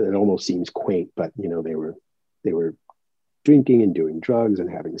 it almost seems quaint, but they were drinking and doing drugs and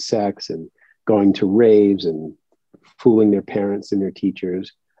having sex and going to raves and fooling their parents and their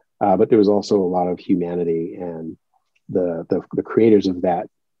teachers. But there was also a lot of humanity, and the creators of that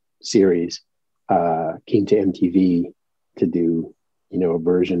series came to MTV to do a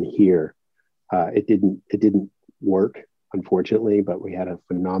version here. It didn't work, unfortunately, but we had a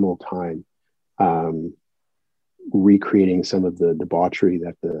phenomenal time recreating some of the debauchery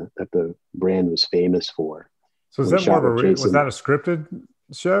that the brand was famous for. So is that more of was that a scripted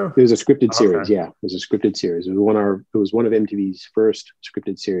show? It was a scripted series. Yeah, it was a scripted series. It was one of MTV's first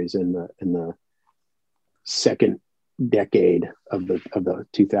scripted series in the second decade of the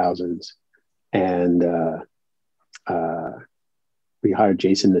 2000s. And we hired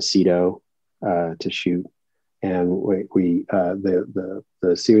Jason Nacito to shoot, and the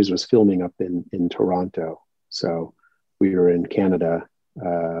series was filming up in Toronto. So we were in Canada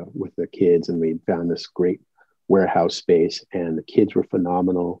with the kids, and we found this great warehouse space, and the kids were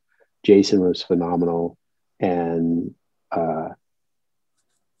phenomenal. Jason was phenomenal, and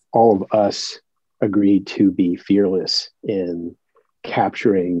all of us agreed to be fearless in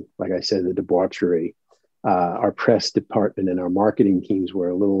capturing, like I said, the debauchery. Our press department and our marketing teams were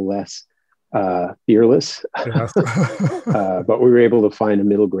a little less fearless, Yes. but we were able to find a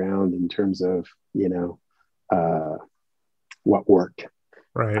middle ground in terms of, what worked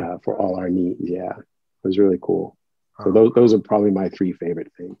for all our needs. Yeah, it was really cool. So those are probably my three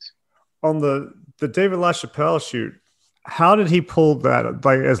favorite things. On the David LaChapelle shoot, how did he pull that,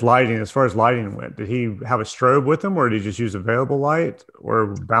 like, as far as lighting went? Did he have a strobe with him, or did he just use available light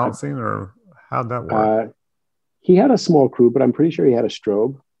or bouncing, or how'd that work? He had a small crew, but I'm pretty sure he had a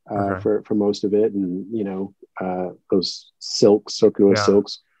strobe for most of it. And, those circular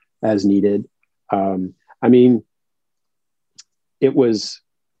silks as needed. I mean, it was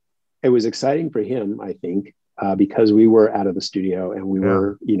exciting for him, I think, because we were out of the studio and we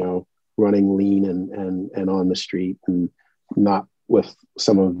were, running lean and on the street, and not with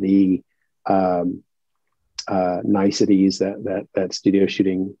some of the niceties that studio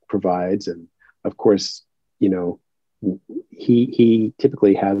shooting provides. And of course, he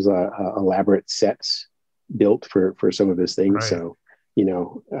typically has elaborate sets built for some of his things. Right. So,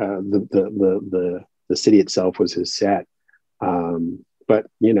 the city itself was his set. But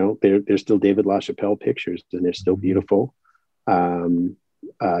they're still David LaChapelle pictures, and they're still beautiful,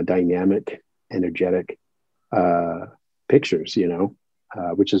 dynamic, energetic pictures.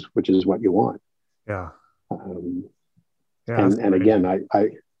 Which is what you want. Yeah. And again,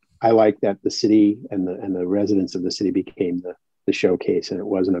 I like that the city and the residents of the city became the showcase, and it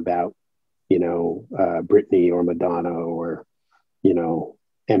wasn't about Britney or Madonna or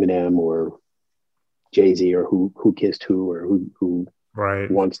Eminem or Jay-Z or who kissed who or who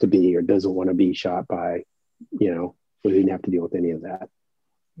wants to be or doesn't want to be shot by, we didn't have to deal with any of that.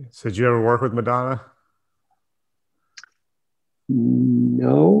 So did you ever work with Madonna?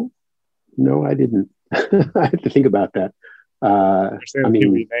 No, I didn't. I have to think about that. I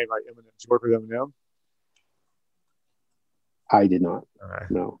mean, name like Eminem. Did you work with Eminem? I did not. Okay.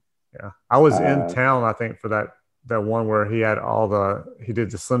 No. Yeah, I was in town, I think, for that one where he had he did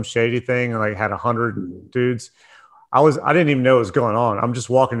the Slim Shady thing and like had 100 dudes. I didn't even know what was going on. I'm just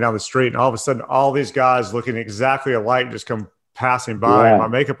walking down the street, and all of a sudden, all these guys looking exactly alike just come passing by. Yeah. And my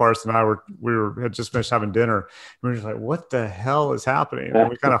makeup artist and I had just finished having dinner. And we were just like, "What the hell is happening?" And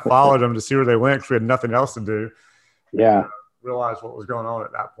we kind of followed them to see where they went because we had nothing else to do. Yeah, realized what was going on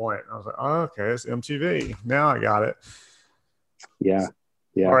at that point. And I was like, "Oh, okay, it's MTV. Now I got it." Yeah.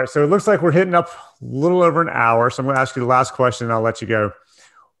 Yeah. All right. So it looks like we're hitting up a little over an hour. So I'm going to ask you the last question and I'll let you go.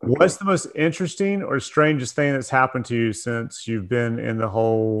 Okay. What's the most interesting or strangest thing that's happened to you since you've been in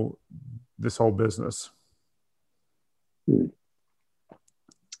this whole business? I'm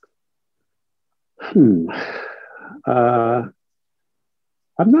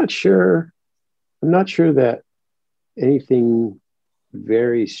not sure that anything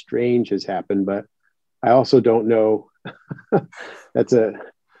very strange has happened, but I also don't know. That's a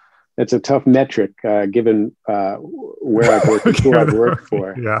tough metric, given where I've worked, who I've worked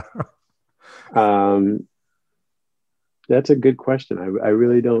for. Yeah. That's a good question. I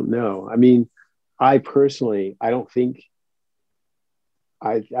really don't know. I mean, I personally, I don't think,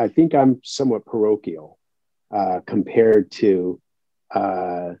 I think I'm somewhat parochial compared to,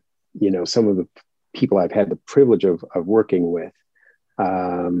 some of the people I've had the privilege of working with.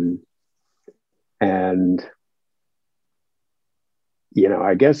 And,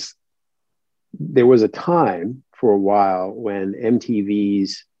 I guess there was a time for a while when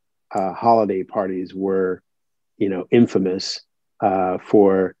MTV's holiday parties were, infamous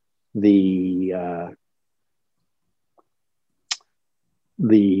for the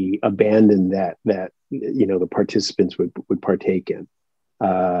abandon that the participants would partake in.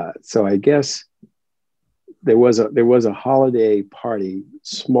 So I guess there was a holiday party,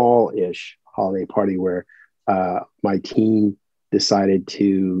 small-ish holiday party, where my team decided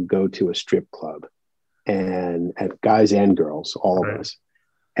to go to a strip club, and guys and girls, all of us,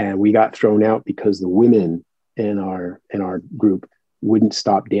 and we got thrown out because the women in our group wouldn't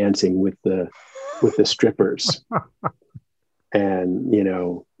stop dancing with the strippers. And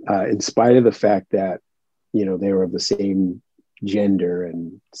in spite of the fact that they were of the same gender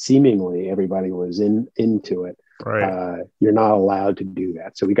and seemingly everybody was into it, you're not allowed to do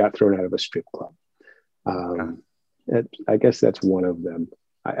that. So we got thrown out of a strip club. I guess that's one of them.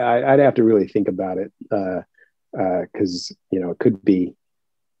 I'd have to really think about it, because it could be,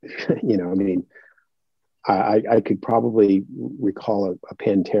 I mean, I could probably recall a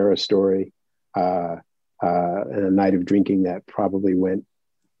Pantera story, and a night of drinking that probably went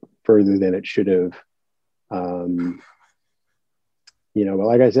further than it should have. But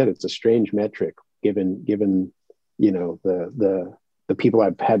like I said, it's a strange metric given the people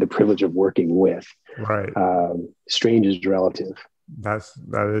I've had the privilege of working with. Right. Strange is relative. That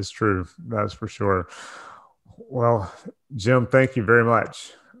is true. That's for sure. Well, Jim, thank you very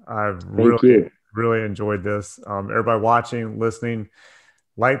much. I've really enjoyed this. Everybody watching, listening,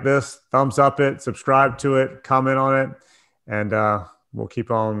 like this, thumbs up it, subscribe to it, comment on it, and we'll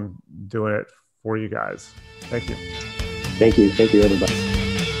keep on doing it for you guys. Thank you. Thank you, everybody.